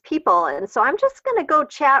between those people. And so I'm just going to go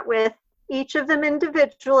chat with each of them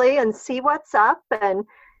individually and see what's up and,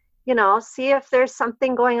 see if there's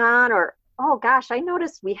something going on, or, oh gosh, I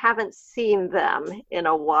noticed we haven't seen them in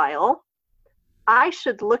a while. I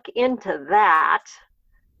should look into that.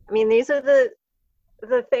 I mean, these are the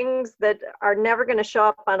things that are never going to show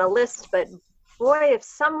up on a list, but boy, if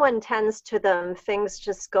someone tends to them, things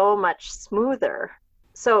just go much smoother.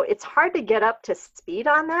 So it's hard to get up to speed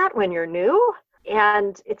on that when you're new,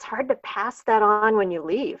 and it's hard to pass that on when you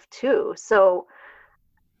leave too. So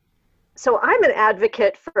I'm an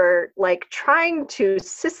advocate for like trying to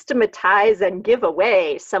systematize and give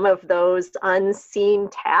away some of those unseen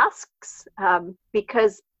tasks,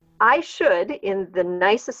 because I should, in the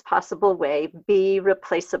nicest possible way, be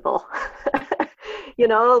replaceable.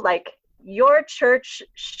 Like your church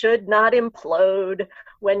should not implode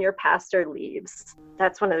when your pastor leaves.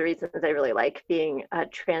 That's one of the reasons I really like being a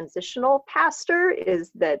transitional pastor,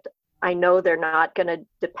 is that I know they're not going to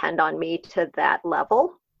depend on me to that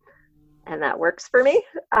level. And that works for me.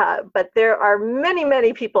 But there are many,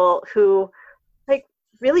 many people who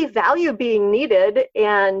really value being needed,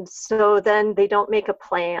 and so then they don't make a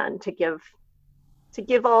plan to give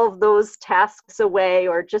all of those tasks away,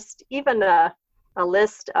 or just even a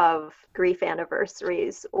list of grief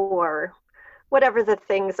anniversaries or whatever the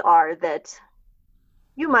things are that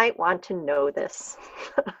you might want to know this.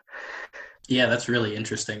 Yeah, that's really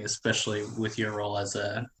interesting, especially with your role as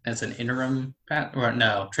an interim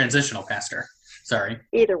transitional pastor. Sorry.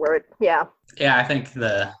 Either word, yeah. Yeah, I think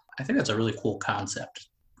that's a really cool concept,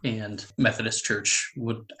 and Methodist Church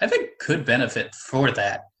could benefit for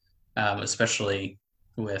that, especially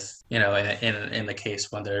with in the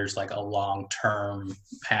case when there's like a long-term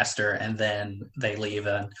pastor and then they leave,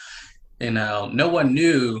 and no one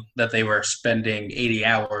knew that they were spending 80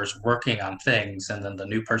 hours working on things, and then the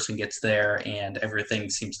new person gets there and everything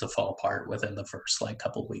seems to fall apart within the first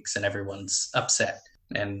couple weeks, and everyone's upset,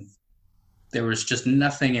 and there was just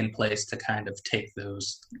nothing in place to kind of take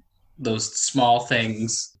those small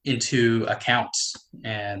things into account.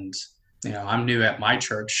 And I'm new at my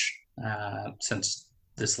church since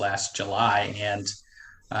this last July, and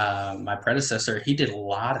my predecessor, he did a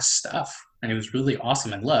lot of stuff and he was really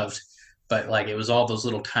awesome and loved, but it was all those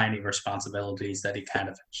little tiny responsibilities that he kind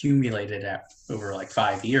of accumulated over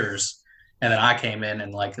 5 years. And then I came in,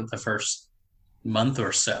 and the first month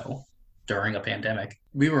or so during a pandemic,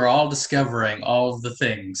 we were all discovering all of the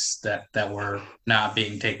things that were not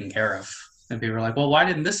being taken care of. And people were like, well, why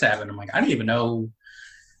didn't this happen? I'm like, I don't even know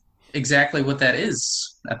exactly what that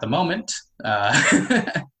is at the moment.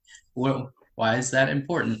 Well, why is that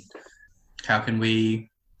important? How can we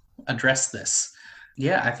address this?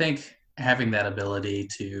 Yeah, I think having that ability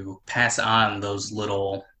to pass on those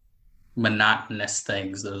little monotonous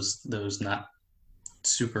things, those not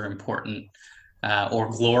super important or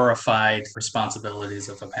glorified responsibilities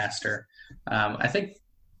of a pastor, I think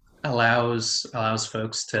allows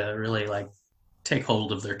folks to really like take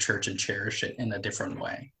hold of their church and cherish it in a different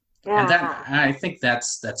way. And Yeah. I think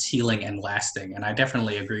that's healing and lasting. And I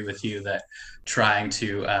definitely agree with you that trying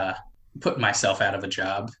to put myself out of a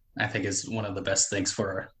job, I think, is one of the best things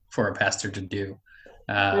for a pastor to do.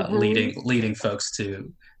 Hmm. Leading folks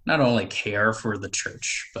to not only care for the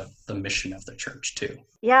church, but the mission of the church too.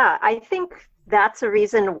 Yeah, I think that's a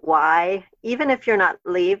reason why, even if you're not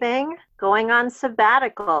leaving, going on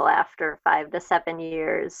sabbatical after 5 to 7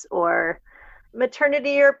 years or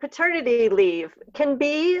maternity or paternity leave can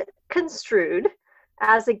be construed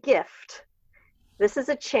as a gift. This is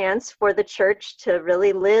a chance for the church to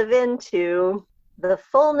really live into the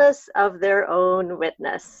fullness of their own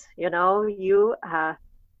witness.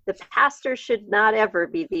 The pastor should not ever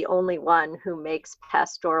be the only one who makes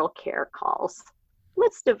pastoral care calls.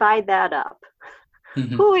 Let's divide that up. Mhm.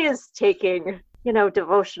 Who is taking,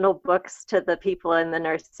 devotional books to the people in the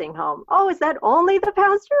nursing home? Oh, is that only the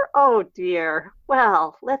pastor? Oh, dear.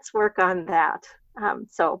 Well, let's work on that.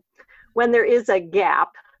 So when there is a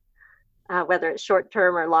gap, whether it's short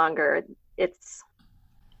term or longer, it's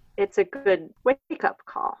a good wake up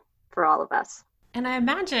call for all of us. And I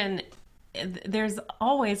imagine there's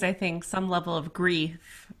always, I think, some level of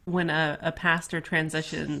grief when a pastor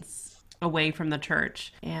transitions away from the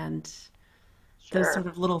church. And those sort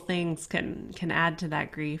Sure. of little things can add to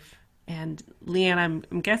that grief. And Leanne,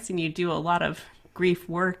 I'm guessing you do a lot of grief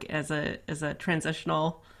work as a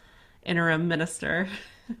transitional interim minister.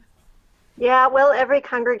 Yeah, well, every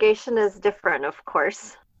congregation is different, of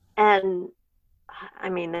course. And I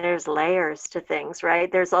mean, there's layers to things,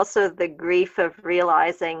 right? There's also the grief of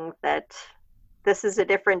realizing that this is a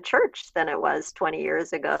different church than it was 20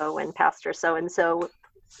 years ago when Pastor so and so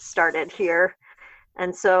started here.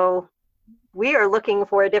 And so we are looking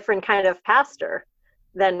for a different kind of pastor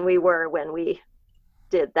than we were when we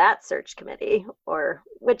did that search committee, or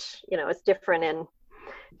which, is different in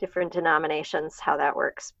different denominations how that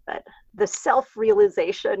works. But the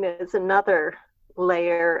self-realization is another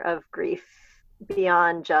layer of grief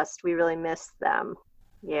beyond just we really miss them.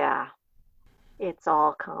 Yeah, it's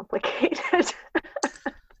all complicated.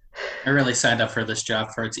 I really signed up for this job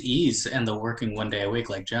for its ease and the working 1 day a week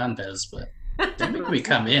like John does, but they make me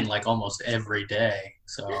come in like almost every day.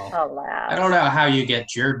 So I don't Alas. know how you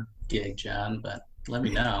get your gig, John, but let me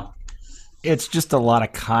know. It's just a lot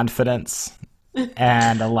of confidence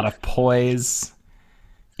and a lot of poise.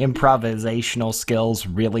 Improvisational skills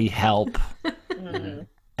really help. Mhm. Mm.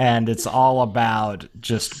 And it's all about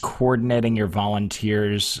just coordinating your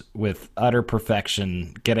volunteers with utter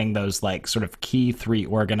perfection, getting those like sort of key three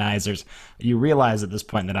organizers. You realize at this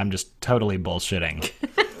point that I'm just totally bullshitting.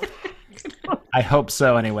 I hope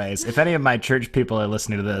so, anyways. If any of my church people are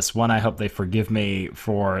listening to this, one, I hope they forgive me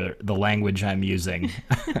for the language I'm using,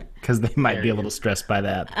 because they might There be a you little stressed by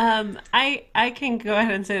that. I can go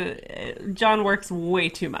ahead and say John works way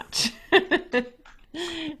too much.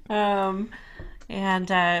 um, and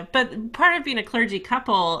but part of being a clergy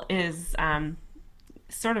couple is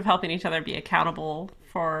sort of helping each other be accountable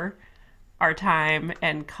for our time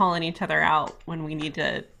and calling each other out when we need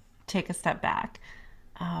to take a step back.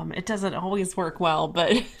 It doesn't always work well,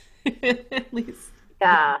 but at least.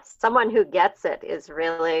 Yeah, someone who gets it is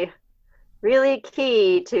really, really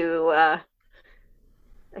key to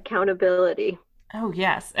accountability. Oh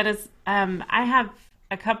yes, it is. I have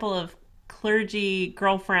a couple of clergy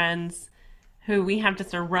girlfriends who we have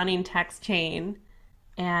just a running text chain,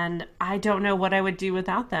 and I don't know what I would do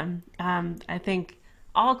without them. I think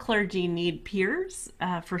all clergy need peers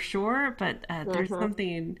for sure, but there's Hmm.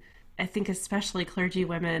 something I think especially clergy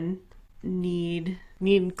women need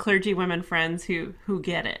clergy women friends who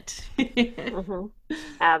get it. Hmm. Well,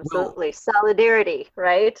 Absolutely. Solidarity,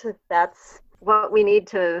 right? That's what we need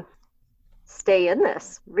to stay in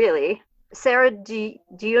this, really. Sarah, do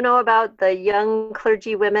you know about the Young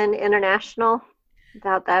Clergy Women International,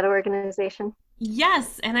 about that organization?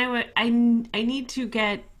 Yes, and I need to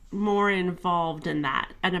get more involved in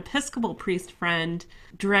that. An Episcopal priest friend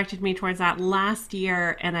directed me towards that last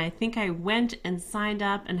year, and I think I went and signed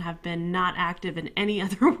up and have been not active in any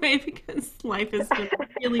other way because life has been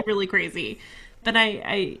really, really crazy. But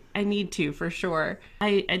I need to for sure.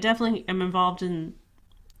 I definitely am involved in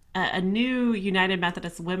a new United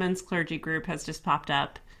Methodist Women's Clergy group has just popped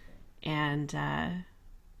up, and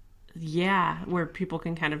yeah, where people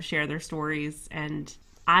can kind of share their stories. And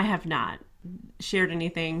I have not shared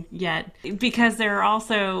anything yet because there are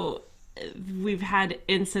also, we've had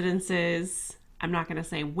incidences, I'm not going to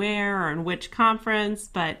say where or in which conference,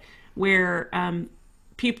 but where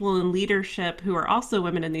people in leadership who are also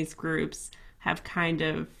women in these groups have kind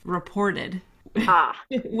of reported Ah,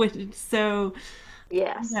 So,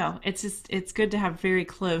 yes. no, it's good to have very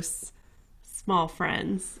close, small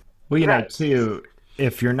friends. Well, Right. too,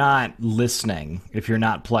 if you're not listening, if you're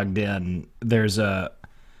not plugged in, there's a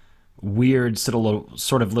weird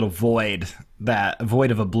sort of little void, that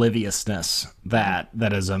void of obliviousness that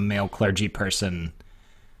as a male clergy person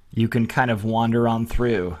you can kind of wander on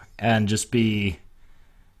through and just be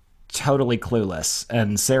totally clueless.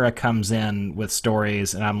 And Sarah comes in with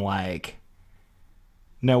stories, and I'm like,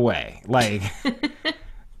 no way. Like,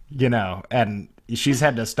 and she's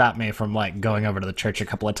had to stop me from like going over to the church a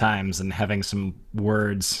couple of times and having some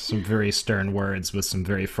words, some very stern words with some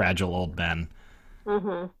very fragile old men.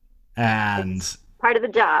 Hmm. And It's part of the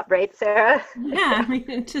job, right, Sarah? Yeah, I mean,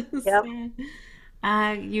 it just Yep.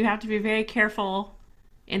 you have to be very careful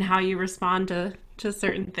in how you respond to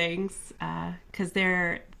certain things because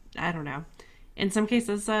they're, I don't know. In some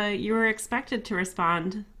cases, you were expected to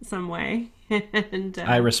respond some way, and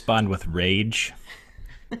I respond with rage.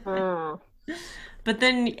 Mm, but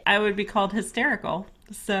then I would be called hysterical.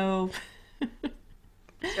 So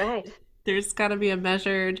that's right. there's got to be a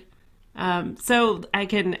measured. So I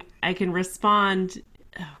can respond.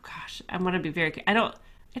 Oh gosh, I want to be very. I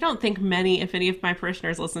don't think many, if any, of my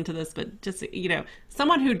parishioners listen to this, but just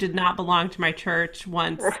someone who did not belong to my church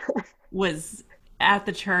once was at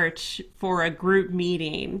the church for a group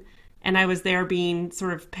meeting, and I was there being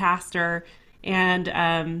sort of pastor, and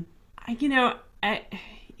I, you know, I,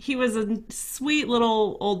 he was a sweet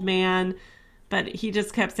little old man, but he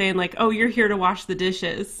just kept saying like, "Oh, you're here to wash the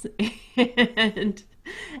dishes," and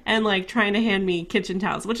like trying to hand me kitchen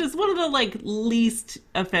towels, which is one of the like least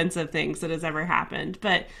offensive things that has ever happened.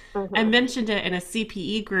 But I Hmm. mentioned it in a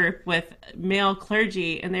CPE group with male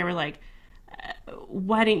clergy, and they were like,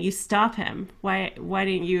 "Why didn't you stop him? Why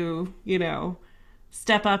didn't you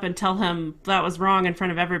step up and tell him that was wrong in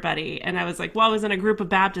front of everybody?" And I was like, "Well, I was in a group of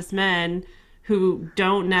Baptist men who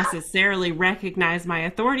don't necessarily recognize my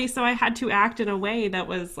authority, so I had to act in a way that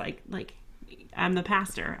was like I'm the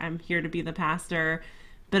pastor. I'm here to be the pastor,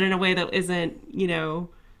 but in a way that isn't,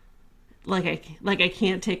 like I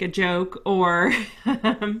can't take a joke or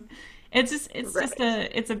Right.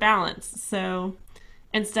 it's a balance." So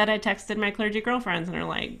instead I texted my clergy girlfriends and are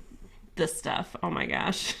like, "This stuff, oh my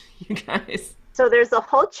gosh, you guys." So there's a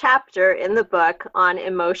whole chapter in the book on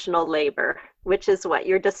emotional labor, which is what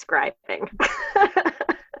you're describing.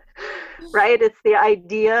 Right? It's the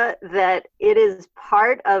idea that it is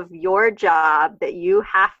part of your job that you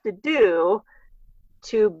have to do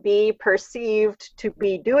to be perceived to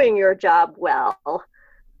be doing your job well,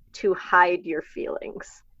 to hide your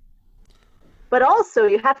feelings. But also,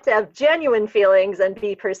 you have to have genuine feelings and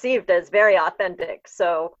be perceived as very authentic.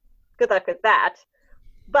 So, good luck with that.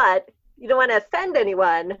 But you don't want to offend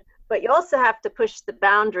anyone, but you also have to push the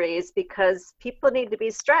boundaries because people need to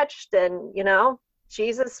be stretched. And,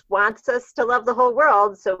 Jesus wants us to love the whole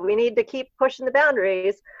world. So we need to keep pushing the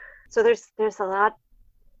boundaries. So there's a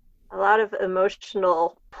lot of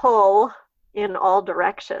emotional pull in all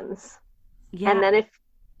directions. And Yeah. then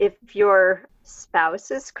if your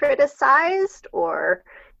spouse is criticized or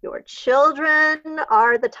your children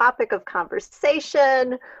are the topic of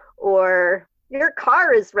conversation or your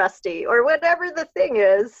car is rusty or whatever the thing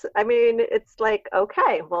is, I mean, it's like,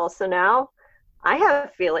 okay, well, so now I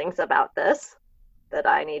have feelings about this that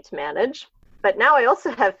I need to manage, but now I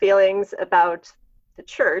also have feelings about the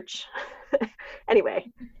church.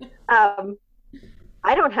 Anyway, um,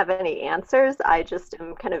 I don't have any answers. I just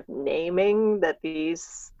am kind of naming that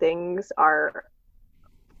these things are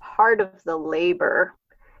part of the labor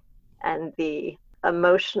and the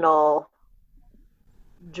emotional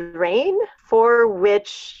drain for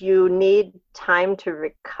which you need time to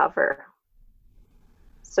recover.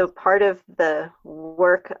 So, part of the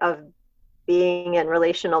work of being in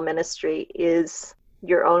relational ministry is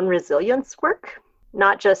your own resilience work,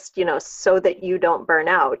 not just, so that you don't burn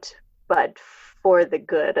out, but for the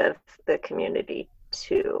good of the community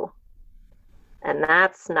too. And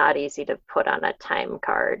that's not easy to put on a time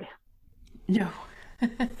card. No.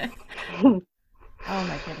 Oh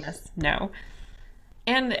my goodness, no.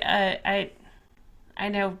 And I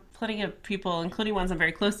know plenty of people, including ones I'm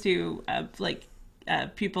very close to, like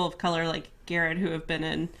people of color like Garrett, who have been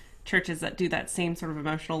in churches that do that same sort of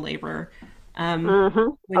emotional labor. Um, Hmm.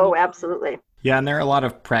 when Oh, you, absolutely. Yeah, and there are a lot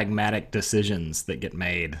of pragmatic decisions that get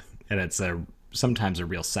made, and it's a sometimes a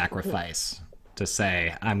real sacrifice to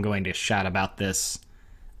say I'm going to shout about this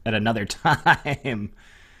at another time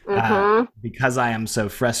Hmm. because I am so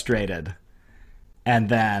frustrated, and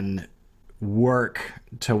then work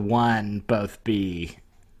to one both be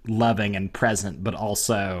loving and present, but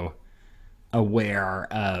also aware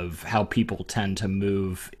of how people tend to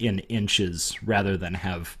move in inches rather than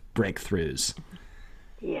have breakthroughs.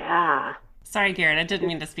 Yeah. Sorry, Garrett, I didn't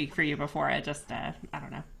mean to speak for you before. I just, I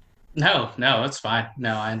don't know. No, it's fine.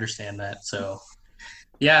 No, I understand that. So,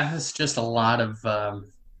 yeah, it's just a lot of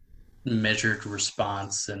measured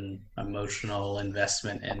response and emotional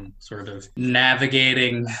investment and sort of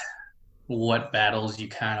navigating what battles you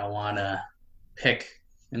kind of want to pick.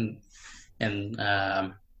 And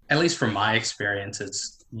at least from my experience,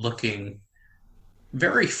 it's looking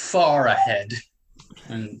very far ahead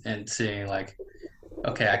and seeing like,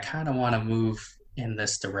 okay, I kind of want to move in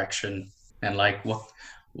this direction, and like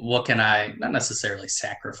what can I not necessarily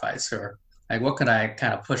sacrifice, or like what can I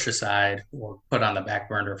kind of push aside or put on the back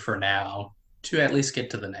burner for now to at least get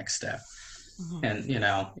to the next step.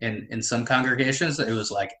 Mm-hmm. And in some congregations it was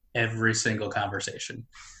like every single conversation.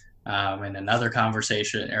 In another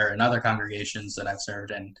conversation or in other congregations that I've served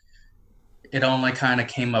in, it only kind of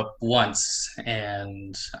came up once,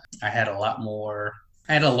 and I had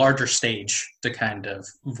a larger stage to kind of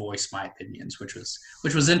voice my opinions, which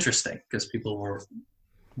was interesting because people were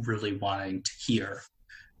really wanting to hear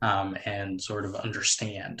and sort of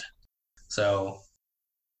understand. So,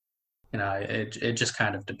 it just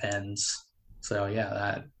kind of depends. So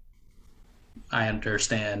yeah, I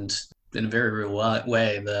understand in a very real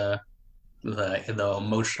way the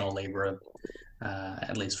emotional labor,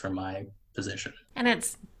 at least from my position. And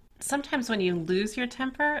it's sometimes when you lose your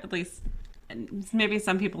temper, at least maybe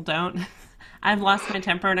some people don't. I've lost my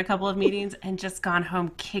temper in a couple of meetings and just gone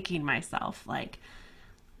home kicking myself. Like,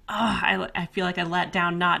 I feel like I let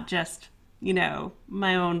down not just,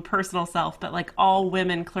 my own personal self, but like all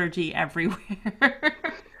women clergy everywhere.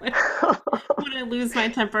 When I lose my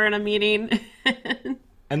temper in a meeting.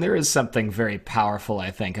 And there is something very powerful, I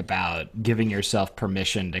think, about giving yourself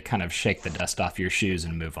permission to kind of shake the dust off your shoes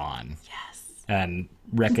and move on. Yes. And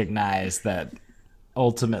recognize that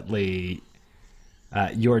ultimately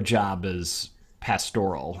your job is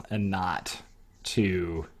pastoral and not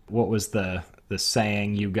to, what was the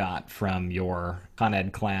saying you got from your Con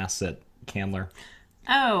Ed class at Candler?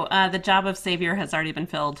 Oh, the job of savior has already been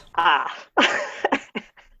filled.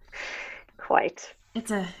 Quite. It's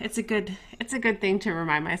a good thing to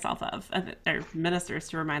remind myself of, or ministers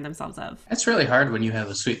to remind themselves of. It's really hard when you have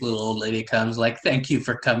a sweet little old lady comes like, "Thank you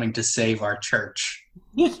for coming to save our church."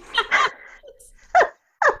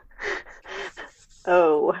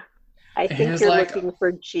 Oh, I think you're like, looking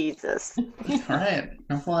for Jesus. Right.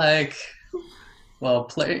 I'm like, well,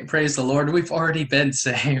 praise the Lord, we've already been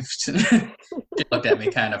saved. She looked at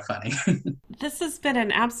me kind of funny. This has been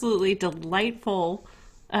an absolutely delightful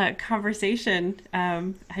conversation.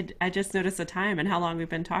 I just noticed the time and how long we've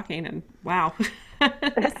been talking, and wow.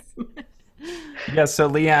 Yeah, so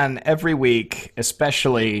Leanne, every week,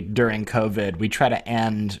 especially during COVID, we try to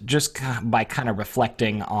end just by kind of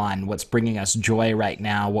reflecting on what's bringing us joy right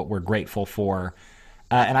now, what we're grateful for.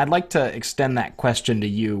 And I'd like to extend that question to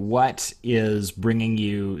you. What is bringing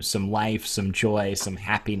you some life, some joy, some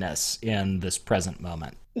happiness in this present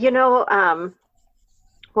moment?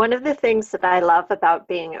 One of the things that I love about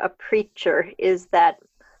being a preacher is that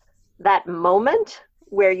moment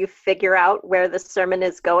where you figure out where the sermon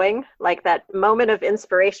is going, like that moment of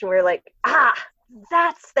inspiration where you're like,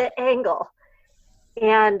 that's the angle.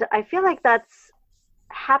 And I feel like that's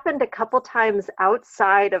happened a couple times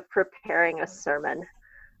outside of preparing a sermon,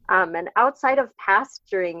 and outside of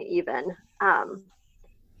pastoring even,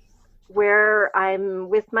 where I'm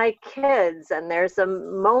with my kids and there's a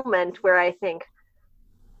moment where I think,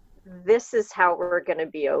 this is how we're going to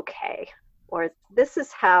be okay, or this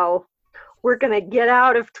is how we're going to get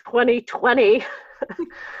out of 2020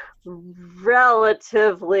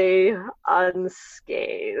 relatively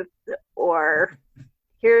unscathed, or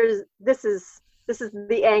this is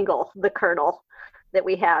the angle, the kernel that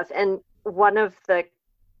we have. And one of the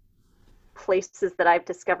places that I've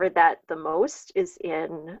discovered that the most is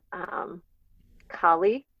in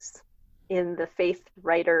colleagues in the faith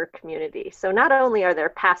writer community. So not only are there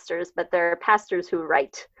pastors, but there are pastors who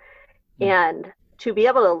write. And to be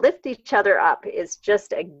able to lift each other up is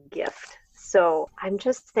just a gift. So I'm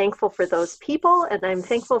just thankful for those people, and I'm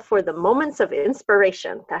thankful for the moments of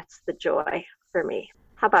inspiration. That's the joy for me.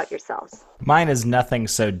 How about yourselves? Mine is nothing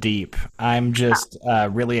so deep. I'm just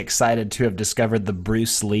really excited to have discovered the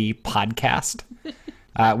Bruce Lee podcast,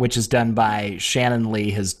 which is done by Shannon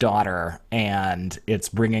Lee, his daughter, and it's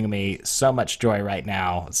bringing me so much joy right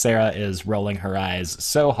now. Sarah is rolling her eyes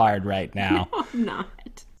so hard right now. No, I'm not.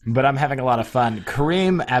 But I'm having a lot of fun.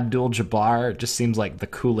 Kareem Abdul-Jabbar just seems like the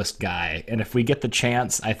coolest guy. And if we get the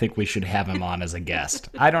chance, I think we should have him on as a guest.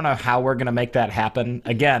 I don't know how we're going to make that happen.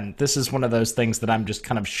 Again, this is one of those things that I'm just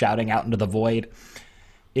kind of shouting out into the void.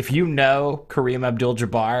 If you know Kareem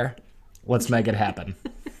Abdul-Jabbar, let's make it happen.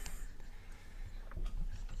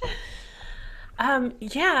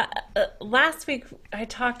 Last week I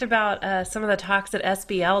talked about some of the talks at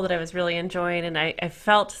SBL that I was really enjoying, and I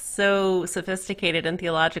felt so sophisticated and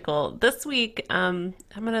theological. This week, I'm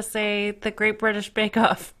going to say the Great British Bake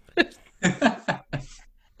Off.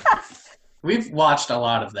 We've watched a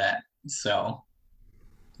lot of that, so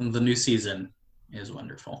the new season is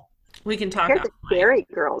wonderful. We can talk Here's about the Dairy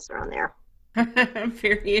Girls are on there. I'm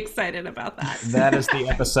very excited about that. That is the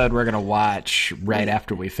episode we're going to watch right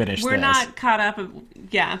after we finish We're this. not caught up.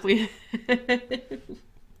 Yeah, we. I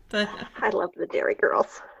love the Dairy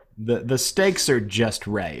Girls. The stakes are just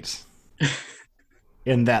right.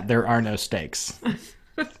 In that there are no stakes.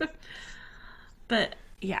 But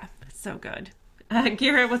yeah, so good.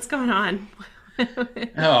 Garrett, what's going on?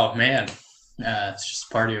 Oh man, it's just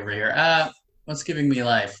a party over here. What's giving me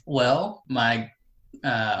life? Well,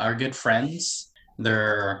 our good friends,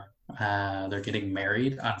 they're getting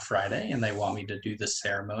married on Friday, and they want me to do the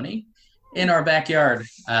ceremony in our backyard,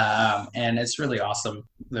 and it's really awesome.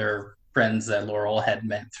 They're friends that Laurel had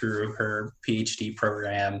met through her PhD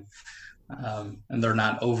program, and they're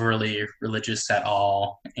not overly religious at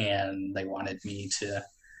all, and they wanted me to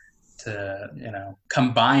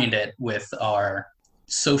combine it with our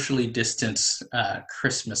socially distanced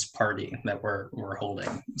Christmas party that we're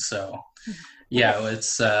holding. So yeah,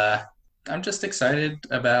 it's I'm just excited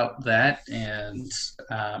about that, and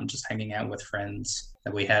just hanging out with friends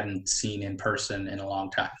that we hadn't seen in person in a long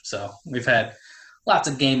time. So we've had lots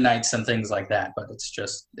of game nights and things like that, but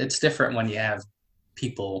it's different when you have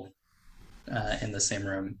people in the same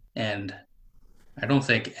room. And I don't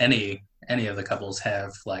think any of the couples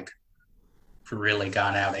have like really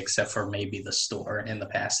gone out except for maybe the store in the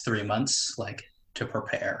past 3 months, like to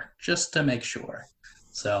prepare, just to make sure.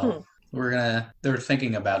 So they're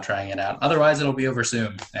thinking about trying it out. Otherwise it'll be over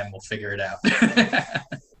Zoom and we'll figure it out.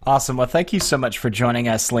 Awesome. Well, thank you so much for joining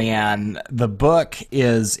us, Leanne. The book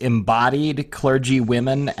is Embodied Clergy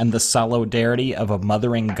Women and the Solidarity of a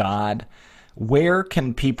Mothering God. Where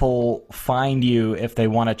can people find you if they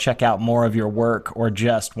want to check out more of your work or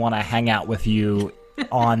just want to hang out with you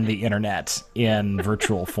on the internet in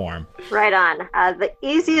virtual form? Right on. The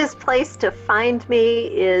easiest place to find me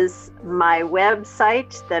is my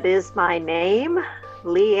website. That is my name,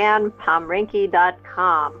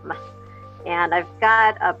 leannepomrenke.com. And I've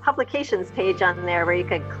got a publications page on there where you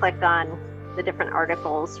can click on the different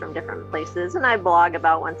articles from different places. And I blog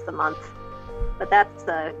about once a month. But that's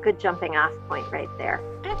a good jumping off point right there.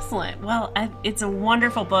 Excellent. Well, it's a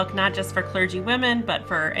wonderful book, not just for clergy women, but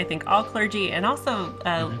for, I think, all clergy and also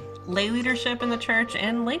lay leadership in the church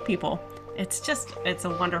and lay people. It's a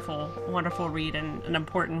wonderful, wonderful read and an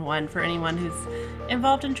important one for anyone who's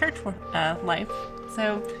involved in church life.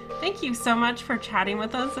 So thank you so much for chatting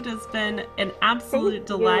with us. It has been an absolute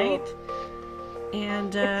delight.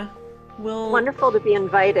 And wonderful to be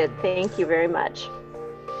invited. Thank you very much.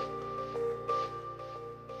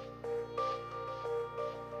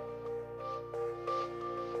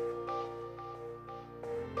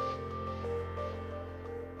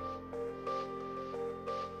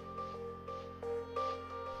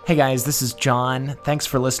 Hey guys, this is John. Thanks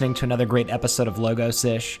for listening to another great episode of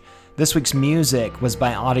Logos-ish. This week's music was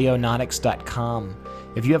by Audionautics.com.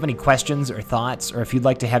 If you have any questions or thoughts, or if you'd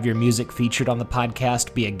like to have your music featured on the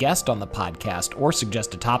podcast, be a guest on the podcast, or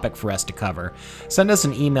suggest a topic for us to cover, send us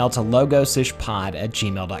an email to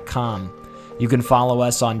logosishpod@gmail.com. You can follow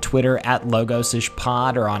us on Twitter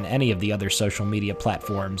 @LogosishPod or on any of the other social media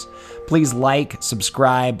platforms. Please like,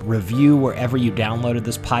 subscribe, review wherever you downloaded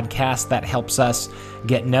this podcast. That helps us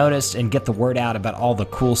get noticed and get the word out about all the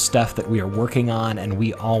cool stuff that we are working on, and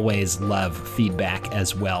we always love feedback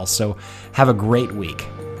as well. So have a great week.